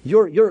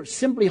 you're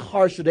simply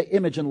harsh to the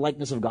image and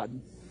likeness of God.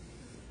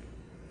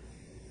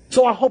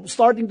 So I hope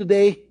starting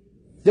today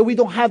that we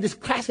don't have this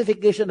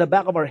classification in the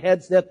back of our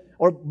heads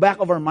or back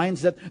of our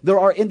minds that there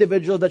are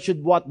individuals that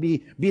should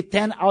be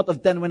 10 out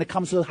of 10 when it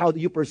comes to how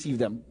you perceive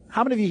them.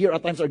 How many of you here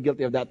at times are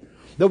guilty of that?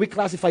 That we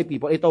classify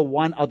people, ito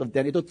 1 out of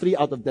 10, ito 3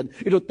 out of 10,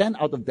 ito 10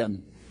 out of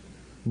 10.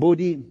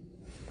 Bodhi,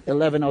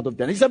 11 out of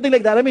 10. It's something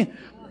like that. I mean,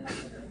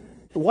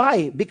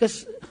 why?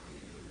 Because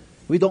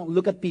we don't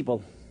look at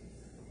people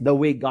the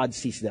way God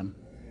sees them.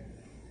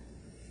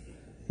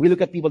 We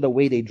look at people the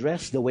way they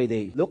dress, the way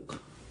they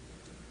look.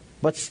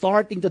 But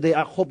starting today,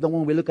 I hope that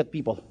when we look at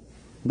people,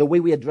 the way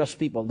we address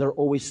people, they're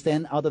always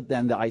 10 out of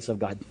 10 in the eyes of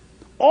God.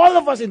 All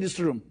of us in this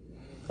room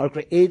are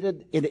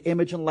created in the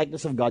image and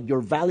likeness of God.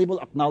 You're valuable,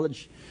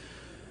 acknowledged,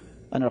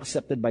 and are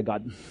accepted by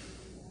God.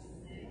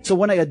 So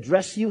when I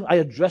address you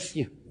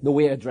the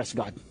way I address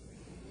God.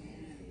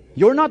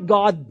 You're not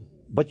God,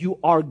 but you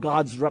are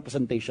God's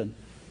representation.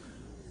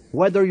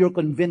 Whether you're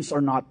convinced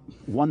or not,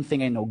 one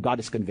thing I know, God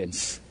is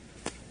convinced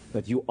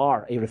that you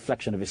are a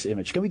reflection of His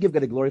image. Can we give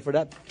God the glory for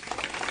that?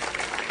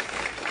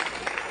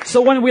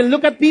 So when we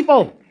look at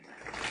people,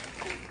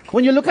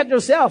 when you look at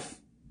yourself,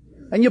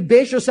 and you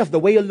base yourself the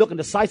way you look and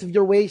the size of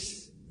your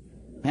waist,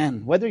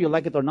 man, whether you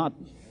like it or not,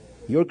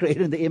 you're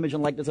created in the image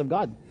and likeness of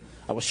God.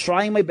 I was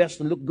trying my best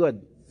to look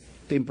good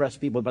to impress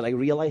people, but I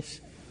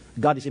realized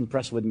God is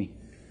impressed with me.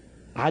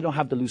 I don't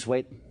have to lose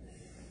weight.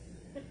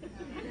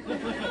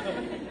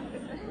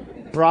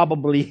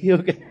 Probably,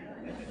 okay.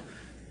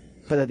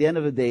 But at the end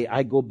of the day,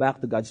 I go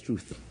back to God's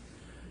truth.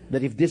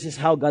 That if this is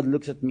how God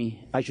looks at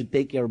me, I should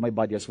take care of my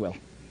body as well.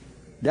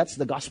 That's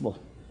the gospel.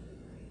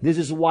 This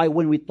is why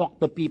when we talk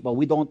to people,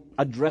 we don't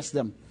address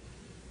them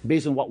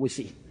based on what we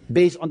see.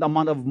 Based on the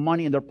amount of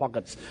money in their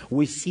pockets.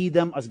 We see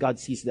them as God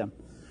sees them.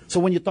 So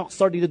when you talk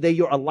starting today,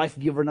 you're a life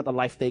giver, not a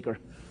life taker.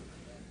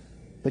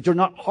 That you're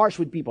not harsh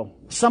with people.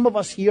 Some of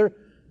us here,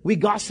 we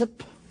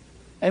gossip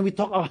and we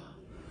talk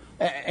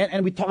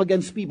and we talk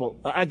against people.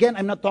 Again,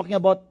 I'm not talking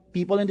about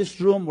people in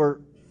this room. We're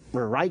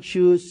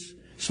righteous,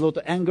 slow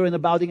to anger and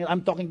abounding.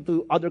 I'm talking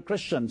to other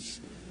Christians.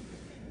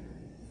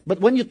 But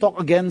when you talk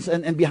against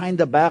and behind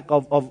the back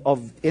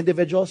of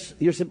individuals,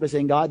 you're simply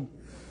saying, God,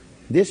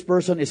 this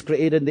person is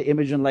created in the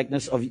image and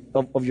likeness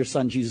of your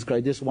Son, Jesus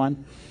Christ. This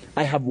one,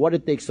 I have what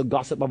it takes to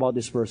gossip about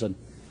this person.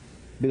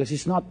 Because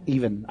he's not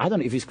even, I don't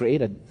know if he's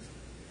created.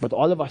 But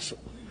all of us,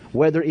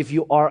 whether if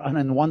you are an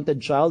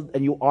unwanted child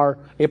and you are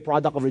a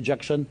product of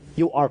rejection,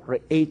 you are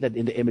created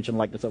in the image and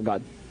likeness of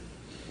God.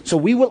 So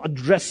we will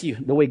address you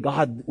the way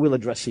God will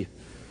address you.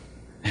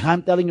 And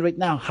I'm telling you right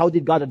now, how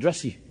did God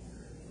address you?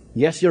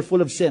 Yes, you're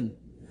full of sin,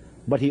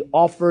 but He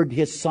offered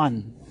His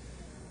Son,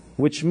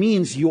 which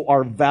means you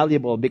are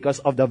valuable because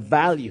of the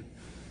value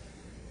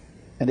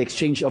and the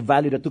exchange of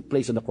value that took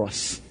place on the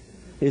cross.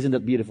 Isn't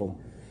that beautiful?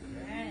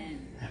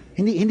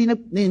 Hindi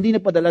na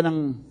padala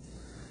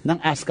ng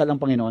askal ang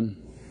Panginoon.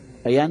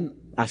 Ayan,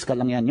 askal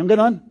lang yan. Yung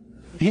ganon.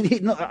 Hindi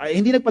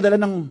nagpadala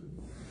ng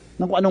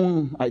kung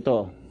anong,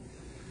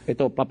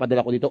 ito,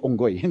 papadala ko dito,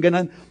 unggoy. Yung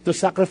ganon. To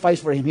sacrifice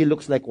for Him, He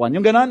looks like one.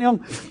 Yung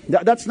ganon,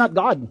 that's not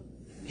God.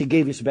 He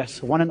gave His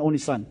best, one and only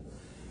Son.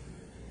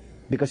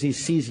 Because He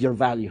sees your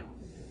value.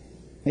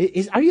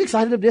 Are you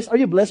excited of this? Are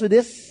you blessed with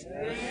this?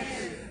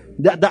 Yes.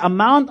 The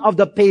amount of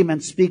the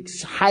payment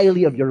speaks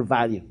highly of your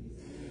value.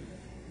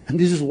 And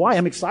this is why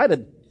I'm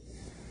excited.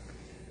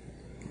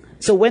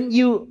 So when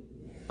you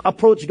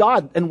approach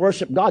God and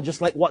worship God, just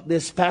like what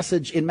this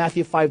passage in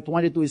Matthew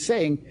 5:22 is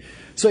saying,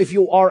 so if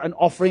you are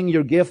offering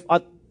your gift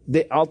at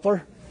the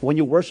altar, when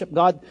you worship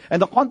God,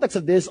 and the context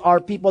of this are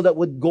people that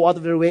would go out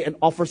of their way and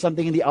offer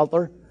something in the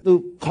altar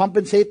to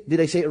compensate,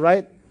 did I say it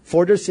right,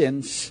 for their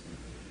sins.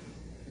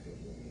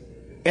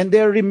 And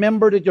they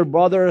remember that your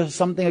brother has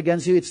something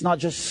against you. It's not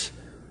just,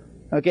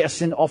 a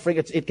sin offering.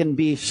 It can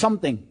be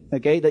something,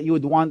 that you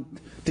would want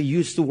to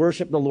use to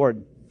worship the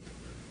Lord.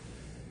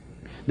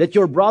 That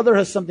your brother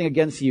has something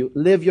against you,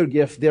 leave your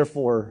gift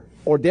therefore,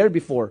 or there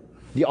before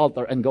the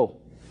altar and go.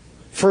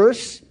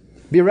 First,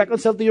 be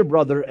reconciled to your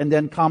brother and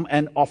then come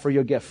and offer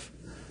your gift.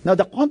 Now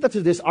the context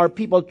of this are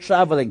people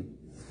traveling,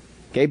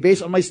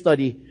 based on my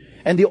study,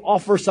 and they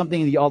offer something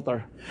in the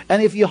altar.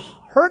 And if you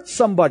hurt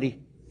somebody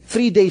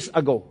 3 days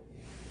ago,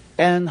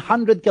 and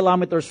 100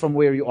 kilometers from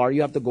where you are,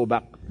 you have to go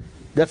back.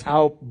 That's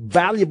how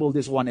valuable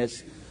this one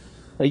is.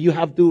 You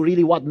have to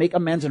really make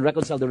amends and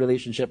reconcile the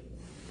relationship.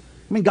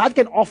 I mean, God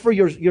can offer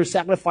your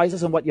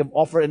sacrifices and what you've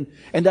offered,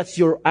 and that's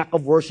your act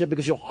of worship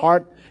because your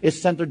heart is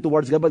centered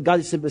towards God. But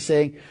God is simply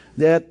saying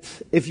that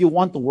if you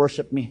want to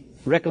worship me,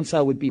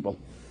 reconcile with people.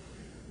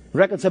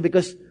 Reconcile,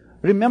 because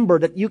remember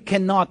that you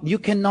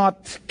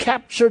cannot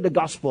capture the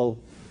gospel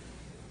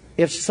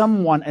if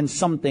someone and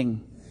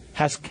something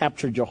has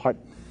captured your heart.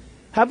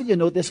 Haven't you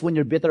noticed when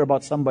you're bitter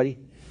about somebody,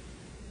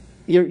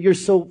 you're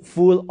so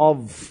full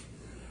of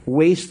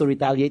ways to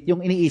retaliate?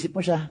 Yung iniisip mo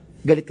siya,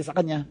 galit ka sa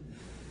kanya.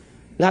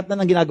 Lahat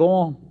na ng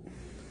ginagawa mo,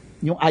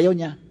 yung ayaw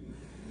niya.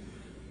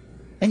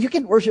 And you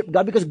can worship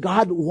God because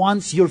God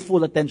wants your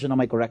full attention.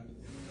 Am I correct?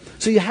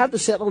 So you have to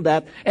settle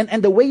that.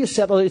 And the way you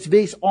settle it is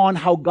based on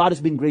how God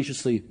has been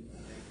gracious to you.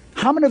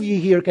 How many of you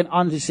here can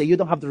honestly say, you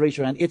don't have to raise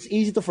your hand, it's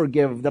easy to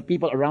forgive the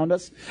people around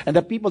us and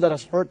the people that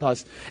has hurt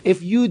us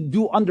if you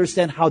do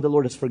understand how the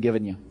Lord has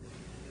forgiven you.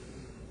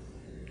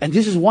 And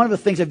this is one of the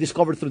things I've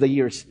discovered through the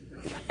years.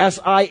 As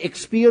I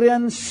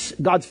experience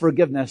God's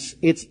forgiveness,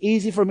 it's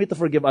easy for me to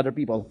forgive other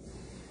people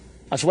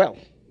as well.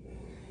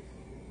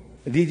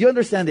 Did you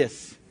understand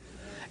this?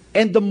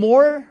 And the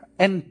more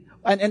and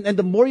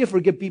the more you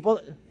forgive people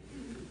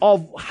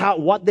of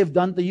what they've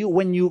done to you,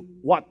 when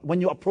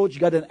you approach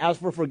God and ask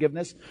for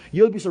forgiveness,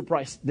 you'll be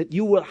surprised that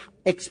you will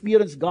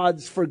experience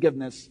God's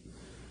forgiveness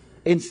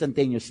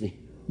instantaneously.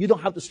 You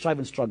don't have to strive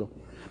and struggle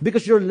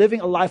because you're living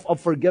a life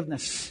of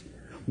forgiveness.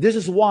 This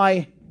is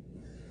why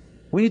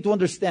we need to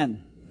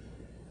understand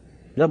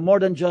that more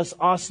than just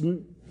us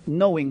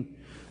knowing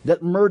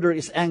that murder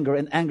is anger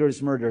and anger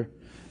is murder,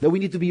 that we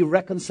need to be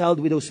reconciled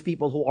with those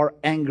people who are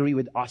angry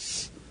with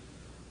us.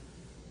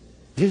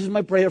 This is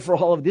my prayer for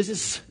all of this.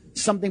 Is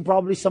something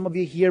probably some of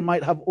you here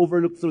might have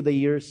overlooked through the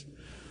years.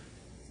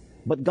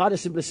 But God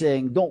is simply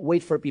saying, don't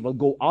wait for people.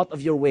 Go out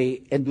of your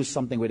way and do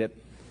something with it.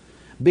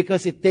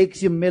 Because it takes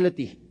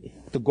humility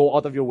to go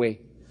out of your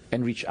way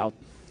and reach out.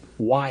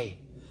 Why?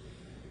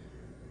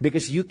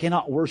 Because you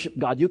cannot worship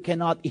God. You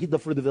cannot eat the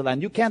fruit of the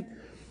land. You can't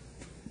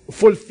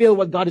fulfill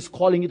what God is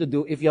calling you to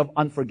do if you have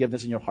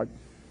unforgiveness in your heart.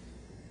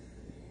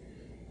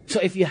 So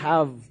if you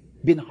have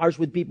been harsh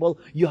with people.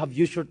 You have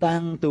used your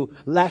tongue to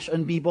lash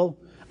on people.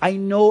 I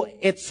know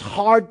it's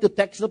hard to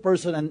text the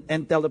person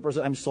and tell the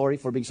person, I'm sorry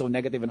for being so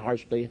negative and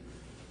harsh to you.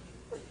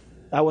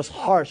 I was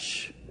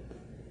harsh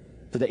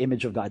to the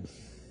image of God.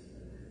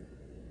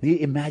 Do you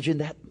imagine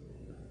that?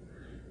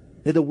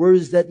 That the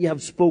words that you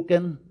have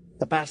spoken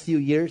the past few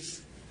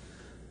years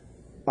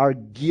are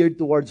geared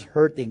towards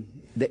hurting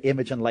the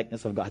image and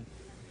likeness of God.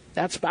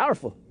 That's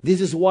powerful. This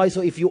is why,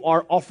 so if you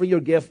are offering your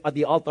gift at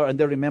the altar and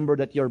then remember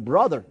that your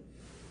brother.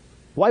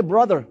 Why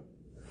brother?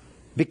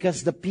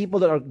 Because the people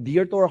that are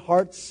dear to our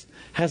hearts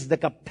has the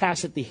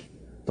capacity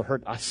to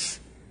hurt us.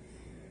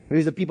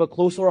 Because the people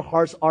close to our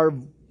hearts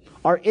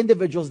are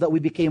individuals that we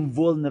became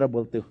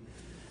vulnerable to.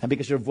 And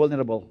because you're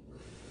vulnerable,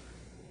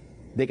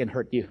 they can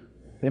hurt you.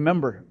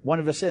 Remember, one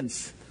of the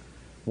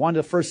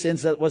first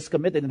sins that was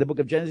committed in the book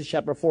of Genesis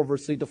chapter 4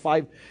 verse 3 to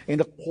 5, in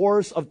the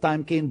course of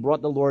time Cain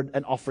brought the Lord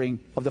an offering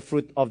of the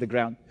fruit of the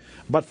ground.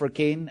 But for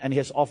Cain and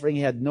his offering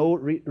he had no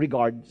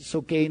regard.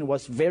 So Cain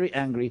was very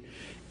angry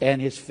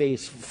and his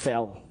face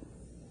fell.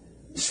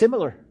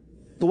 Similar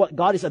to what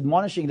God is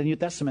admonishing in the New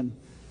Testament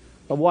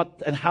of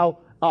what and how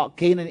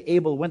Cain and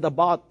Abel went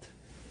about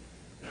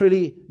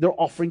really their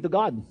offering to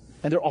God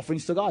and their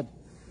offerings to God.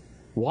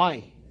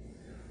 Why?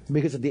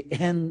 Because at the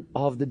end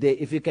of the day,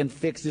 if you can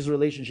fix this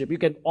relationship, you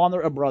can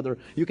honor a brother,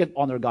 you can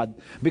honor God.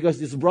 Because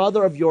this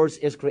brother of yours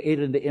is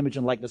created in the image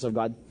and likeness of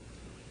God.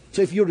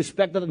 So if you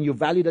respect that and you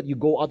value that, you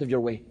go out of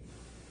your way.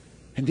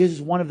 And this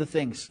is one of the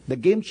things, the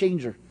game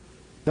changer,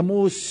 the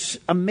most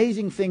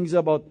amazing things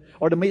about,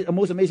 or the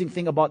most amazing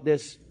thing about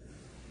this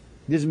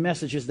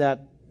message is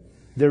that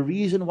the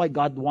reason why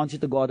God wants you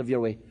to go out of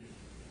your way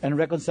and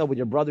reconcile with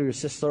your brother, your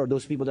sister, or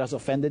those people that has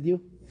offended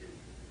you,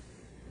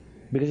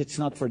 because it's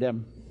not for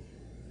them.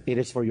 It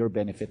is for your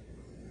benefit.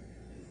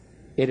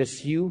 It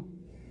is you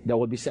that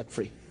will be set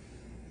free.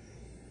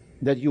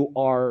 That you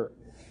are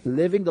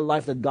living the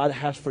life that God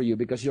has for you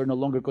because you're no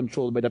longer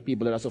controlled by the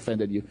people that has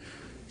offended you.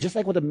 Just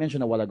like what I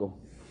mentioned a while ago.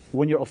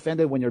 When you're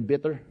offended, when you're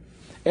bitter,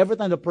 every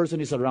time the person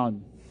is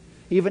around,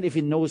 even if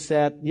he knows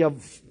that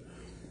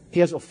he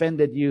has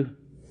offended you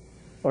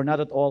or not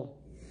at all,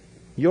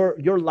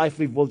 your life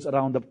revolves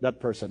around that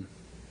person.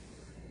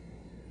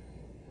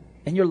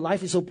 And your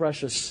life is so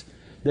precious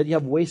that you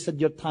have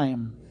wasted your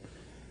time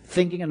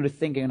thinking and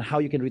rethinking on how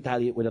you can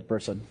retaliate with that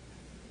person.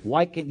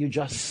 Why can't you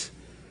just,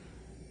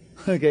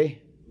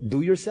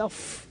 do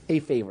yourself a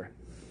favor?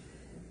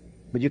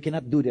 But you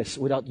cannot do this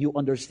without you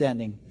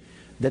understanding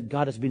that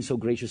God has been so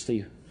gracious to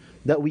you.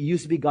 That we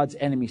used to be God's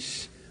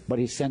enemies, but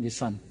He sent His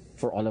Son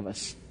for all of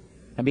us.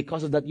 And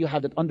because of that, you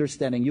have that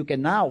understanding. You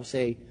can now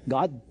say,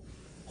 God,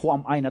 who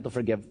am I not to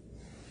forgive?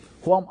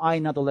 Who am I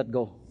not to let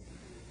go?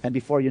 And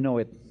before you know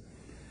it,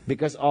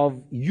 because of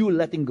you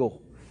letting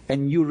go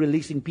and you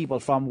releasing people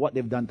from what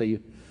they've done to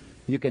you,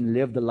 you can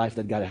live the life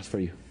that God has for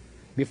you.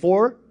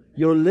 Before,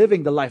 you're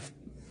living the life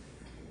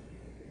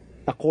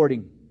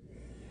according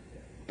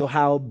to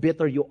how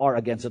bitter you are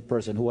against that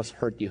person who has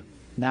hurt you.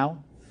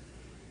 Now,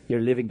 you're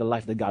living the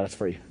life that God has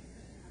for you.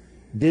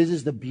 This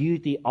is the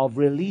beauty of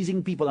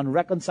releasing people and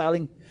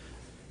reconciling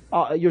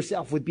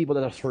yourself with people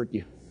that have hurt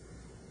you.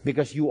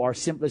 Because you are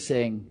simply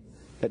saying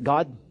that,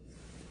 God,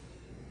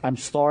 I'm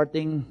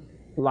starting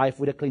life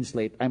with a clean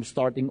slate. I'm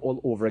starting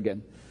all over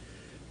again.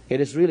 It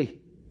is really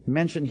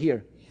mentioned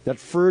here that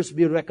first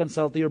be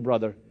reconciled to your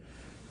brother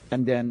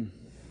and then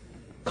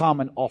come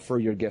and offer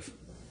your gift.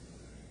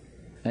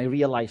 And I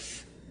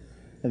realize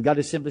that God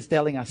is simply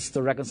telling us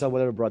to reconcile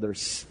with our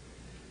brothers.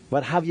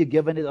 But have you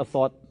given it a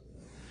thought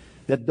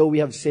that though we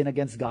have sinned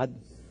against God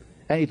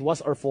and it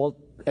was our fault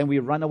and we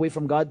run away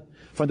from God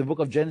from the book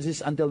of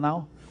Genesis until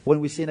now, when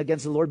we sinned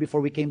against the Lord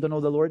before we came to know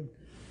the Lord,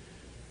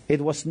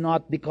 it was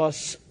not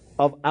because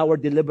of our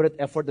deliberate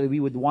effort that we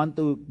would want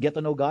to get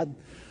to know God,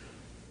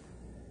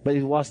 but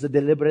it was the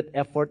deliberate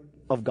effort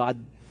of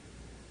God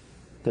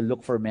to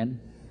look for men.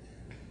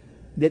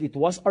 That it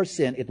was our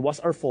sin, it was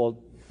our fault.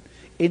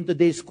 In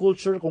today's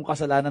culture, kung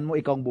kasalanan mo,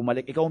 ikaw ang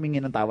bumalik, ikaw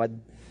humingi ng tawad.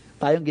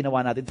 Tayong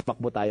ginawa natin,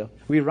 tumakbo tayo.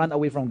 We ran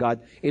away from God.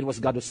 It was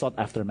God who sought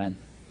after man.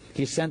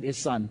 He sent His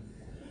Son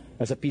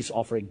as a peace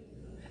offering.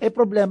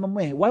 Problema mo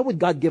eh. Why would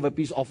God give a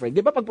peace offering?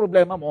 Di ba pag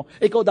problema mo,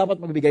 ikaw dapat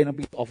magbigay ng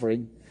peace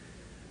offering?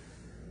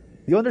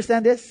 You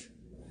understand this?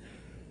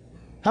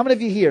 How many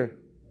of you here,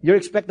 you're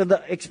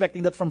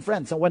expecting that from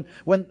friends? And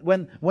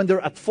when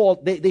they're at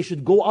fault, they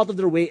should go out of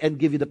their way and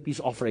give you the peace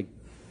offering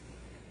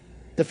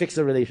to fix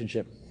the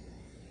relationship.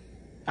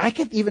 I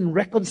can't even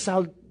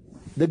reconcile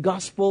the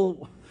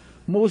gospel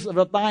most of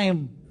the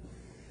time.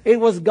 It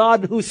was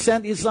God who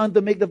sent His Son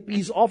to make the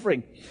peace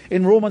offering.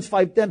 In Romans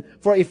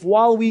 5:10, for if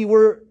while we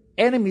were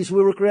enemies,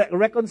 we were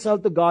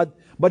reconciled to God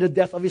by the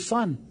death of His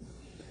Son.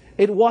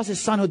 It was His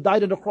Son who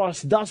died on the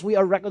cross. Thus we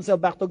are reconciled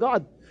back to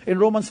God. In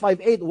Romans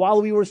 5:8,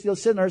 while we were still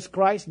sinners,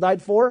 Christ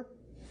died for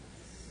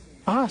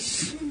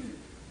us.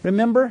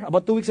 Remember,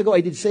 about 2 weeks ago,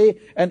 I did say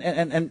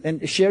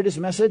and share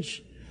this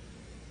message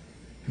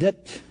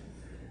that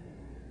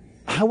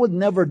I would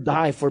never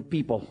die for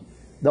people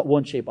that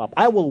won't shape up.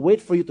 I will wait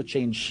for you to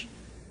change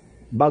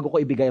bago ko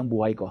ibigay ang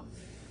buhay ko.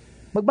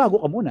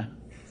 magbago ka muna.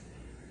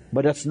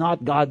 But that's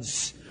not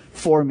God's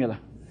formula.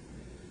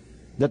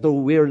 That though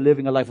we're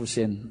living a life of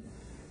sin,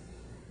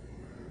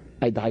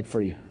 I died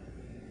for you.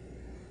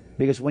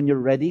 Because when you're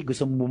ready,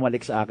 gusto mong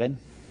bumalik sa akin,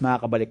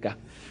 makakabalik ka.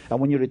 And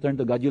when you return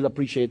to God, you'll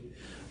appreciate,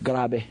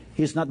 grabe,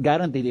 He's not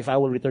guaranteed if I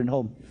will return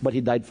home, but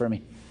He died for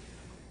me.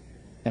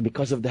 And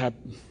because of that,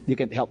 you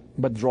can't help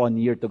but draw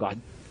near to God.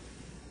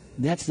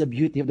 That's the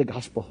beauty of the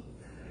gospel.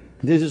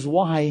 This is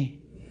why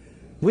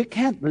we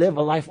can't live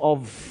a life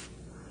of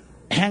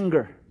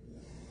anger.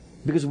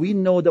 Because we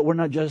know that we're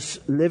not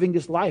just living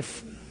this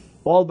life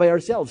all by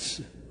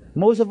ourselves.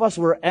 Most of us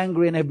were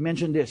angry, and I've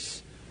mentioned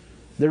this.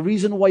 The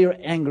reason why you're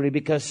angry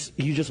because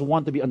you just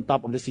want to be on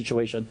top of the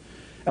situation.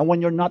 And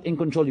when you're not in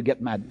control, you get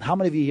mad. How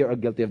many of you here are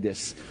guilty of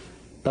this?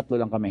 Tatlo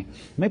lang kami.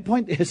 My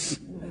point is,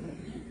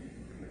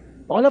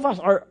 all of us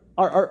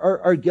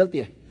are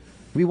guilty.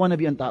 We want to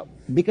be on top.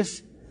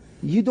 Because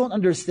you don't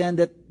understand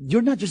that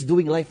you're not just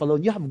doing life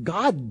alone. You have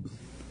God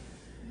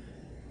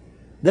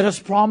that has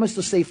promised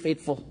to stay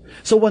faithful.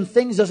 So when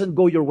things doesn't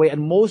go your way,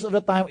 and most of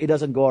the time, it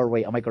doesn't go our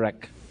way. Am I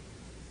correct?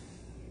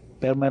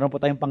 Pero meron po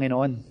tayong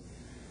Panginoon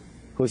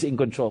who's in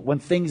control. When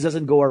things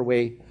doesn't go our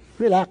way,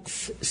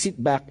 relax,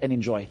 sit back, and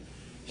enjoy.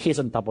 He's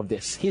on top of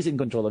this. He's in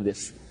control of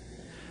this.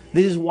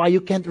 This is why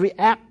you can't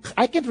react.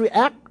 I can't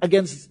react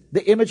against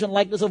the image and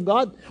likeness of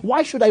God.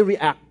 Why should I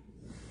react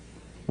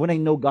when I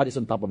know God is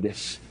on top of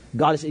this?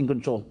 God is in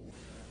control.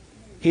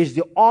 He's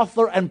the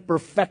author and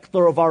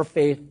perfecter of our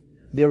faith.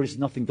 There is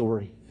nothing to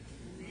worry.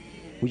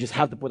 We just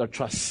have to put our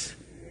trust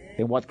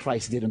in what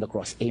Christ did on the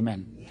cross.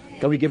 Amen.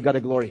 Can we give God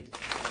a glory?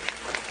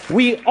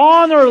 We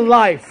honor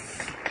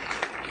life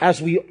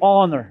as we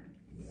honor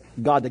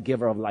God, the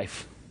giver of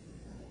life.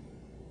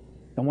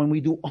 And when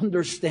we do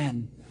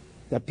understand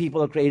that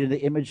people are created in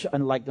the image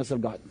and likeness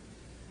of God,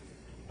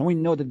 and we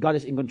know that God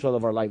is in control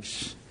of our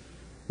lives,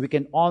 we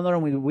can honor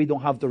and we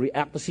don't have to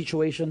react to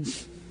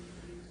situations.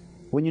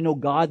 When you know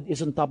God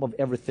is on top of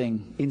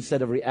everything,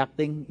 instead of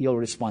reacting, you'll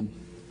respond.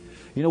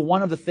 You know,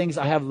 one of the things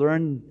I have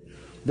learned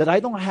that I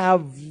don't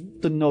have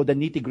to know the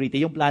nitty-gritty,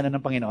 yung plano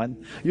ng Panginoon.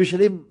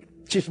 Usually,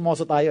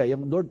 chismoso tayo.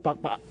 Yung Lord,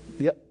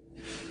 yeah.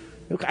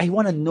 Look, I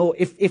want to know,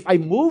 if I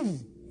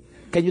move,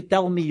 can you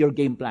tell me your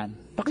game plan?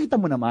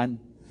 Pakita mo naman.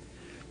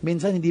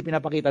 Minsan, hindi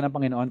pinapakita ng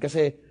Panginoon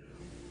kasi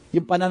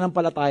yung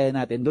pananampalataya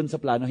natin doon sa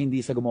plano,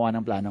 hindi sa gumawa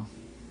ng plano.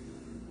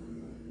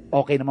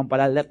 Okay naman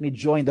pala, let me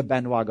join the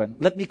bandwagon.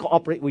 Let me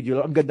cooperate with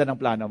you. Ang ganda ng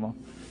plano mo.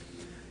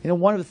 You know,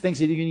 one of the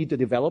things that you need to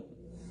develop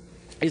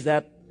is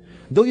that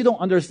though you don't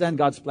understand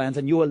God's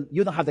plans and you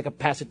don't have the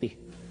capacity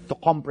to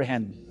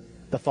comprehend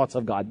the thoughts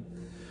of God,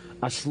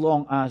 as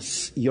long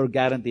as you're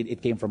guaranteed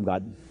it came from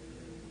God.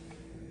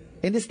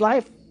 In this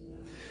life,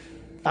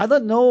 I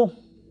don't know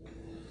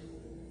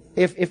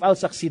if I'll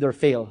succeed or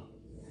fail.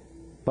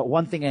 But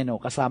one thing I know,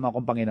 kasama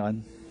akong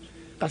Panginoon.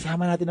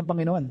 Kasama natin ang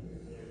Panginoon.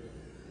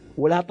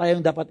 Wala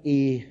tayong dapat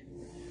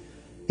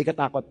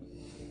ikatakot.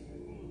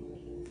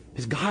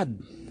 Because God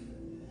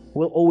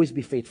will always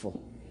be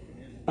faithful.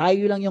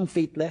 Tayo lang yung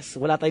faithless.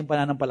 Wala tayong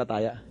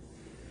pananampalataya.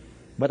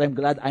 But I'm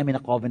glad I'm in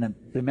a covenant.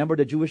 Remember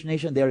the Jewish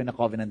nation? They're in a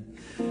covenant.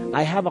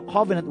 I have a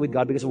covenant with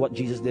God because of what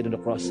Jesus did on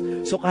the cross.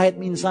 So kahit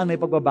minsan may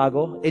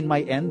pagbabago in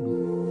my end,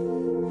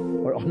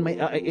 or on my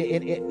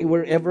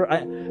wherever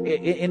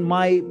in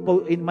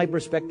my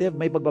perspective,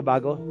 may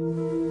pagbabago.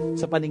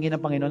 Sa paningin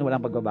ng Panginoon,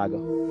 walang pagbabago.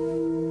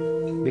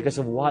 Because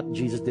of what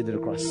Jesus did on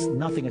the cross.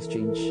 Nothing has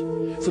changed.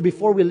 So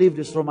before we leave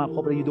this room, I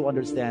hope that you do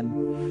understand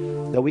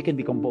that we can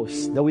be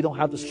composed, that we don't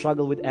have to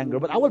struggle with anger.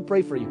 But I will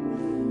pray for you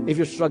if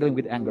you're struggling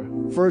with anger.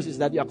 First is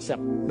that you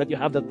accept that you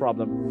have that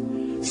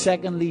problem.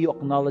 Secondly, you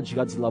acknowledge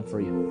God's love for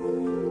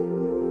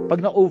you.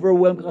 Pag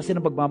na-overwhelm ka kasi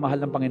ng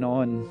pagmamahal ng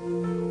Panginoon,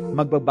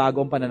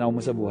 magbabago ang pananaw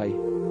mo sa buhay.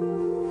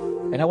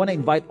 And I want to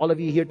invite all of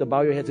you here to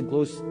bow your heads and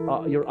close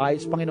your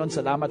eyes. Panginoon,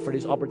 salamat for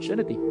this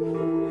opportunity.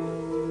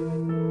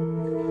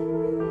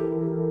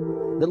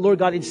 That, Lord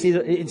God,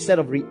 instead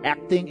of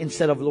reacting,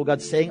 instead of, Lord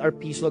God, saying our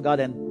piece, Lord God,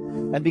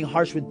 and being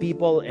harsh with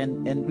people,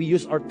 and we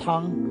use our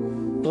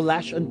tongue to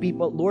lash on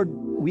people, Lord,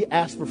 we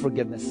ask for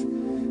forgiveness.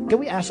 Can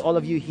we ask all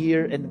of you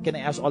here, and can I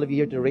ask all of you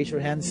here to raise your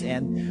hands?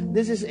 And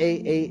this is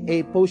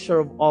a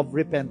posture of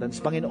repentance.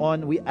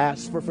 Panginoon, we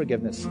ask for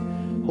forgiveness.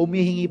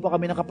 Humihingi po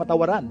kami ng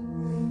kapatawaran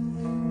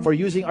for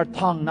using our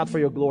tongue not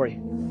for your glory,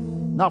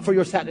 not for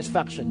your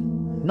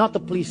satisfaction, not to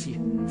please you.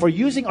 For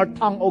using our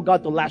tongue, oh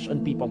God, to lash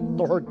on people,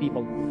 to hurt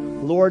people.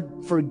 Lord,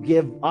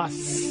 forgive us.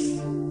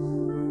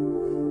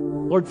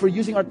 Lord, for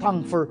using our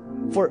tongue, for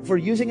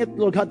using it,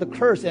 Lord God, to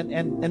curse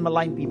and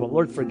malign people.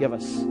 Lord, forgive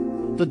us.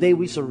 Today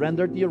we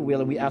surrender to your will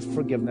and we ask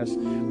forgiveness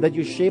that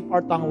you shape our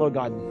tongue, Lord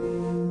God,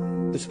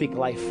 to speak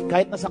life.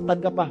 Kahit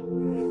nasaktan ka pa,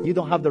 you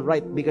don't have the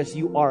right because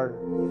you are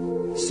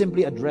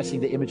simply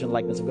addressing the image and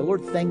likeness of God.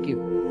 Lord, thank you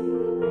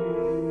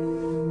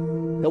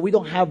that we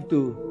don't have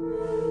to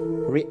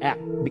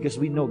react because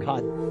we know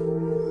God.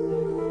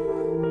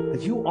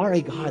 That you are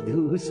a God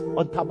who's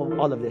on top of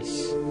all of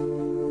this.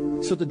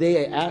 So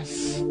today I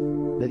ask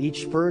that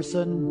each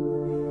person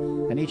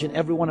and each and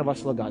every one of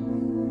us, Lord God,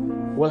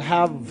 will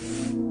have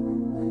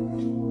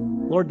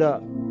Lord,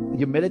 the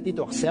humility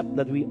to accept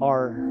that we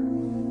are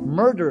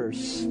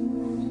murderers,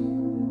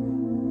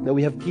 that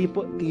we have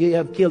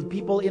killed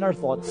people in our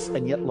thoughts,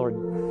 and yet, Lord,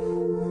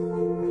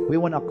 we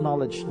want to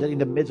acknowledge that in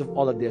the midst of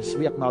all of this,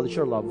 we acknowledge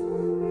your love,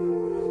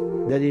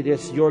 that it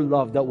is your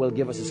love that will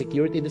give us the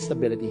security and the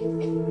stability,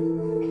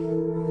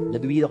 that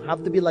we don't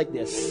have to be like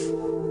this,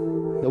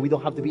 that we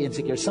don't have to be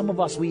insecure. Some of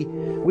us, we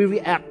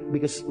react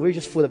because we're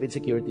just full of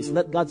insecurities.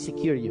 Let God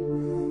secure you.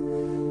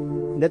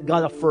 Let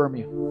God affirm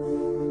you.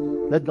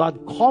 Let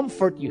God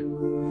comfort you.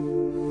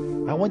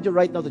 I want you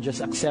right now to just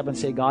accept and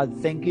say,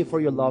 God, thank you for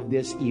your love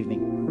this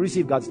evening.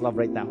 Receive God's love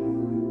right now.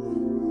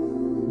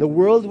 The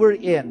world we're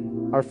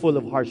in are full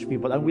of harsh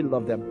people, and we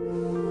love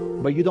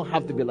them. But you don't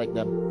have to be like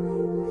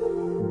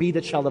them. Be the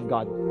child of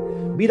God.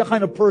 Be the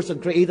kind of person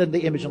created in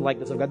the image and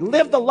likeness of God.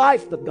 Live the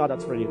life that God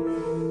has for you.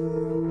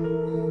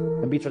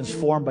 And be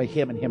transformed by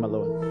Him and Him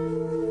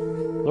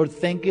alone. Lord,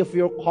 thank you for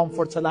your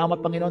comfort.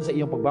 Salamat, Panginoon, sa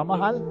iyong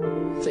pagmamahal,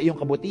 sa iyong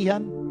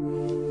kabutihan.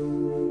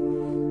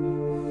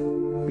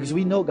 Because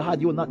we know,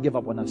 God, you will not give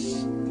up on us.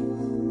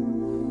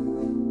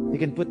 You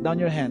can put down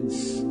your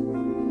hands.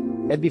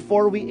 And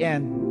before we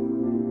end,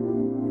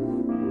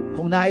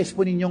 kung nais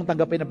po ninyong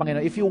tanggapin ng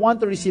Panginoon, if you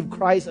want to receive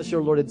Christ as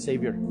your Lord and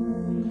Savior,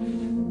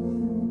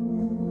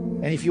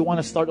 and if you want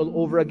to start all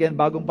over again,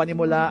 bagong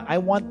panimula, I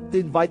want to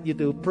invite you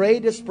to pray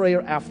this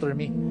prayer after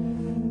me.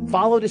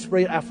 Follow this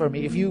prayer after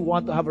me if you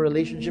want to have a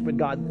relationship with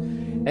God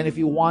and if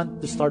you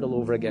want to start all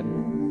over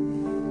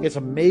again. It's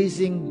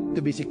amazing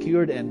to be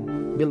secured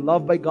and be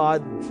loved by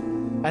God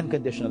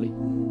unconditionally.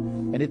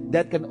 And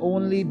that can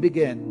only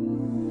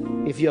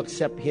begin if you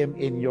accept Him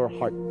in your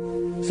heart.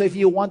 So if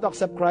you want to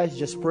accept Christ,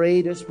 just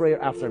pray this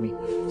prayer after me.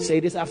 Say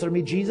this after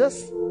me,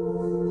 Jesus.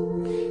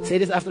 Say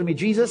this after me,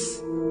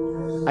 Jesus,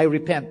 I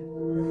repent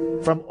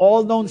from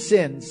all known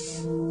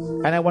sins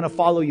and I want to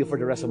follow you for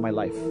the rest of my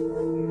life.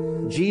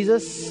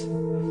 Jesus,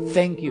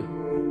 thank you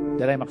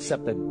that I'm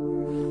accepted.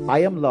 I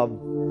am loved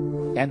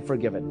and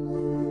forgiven.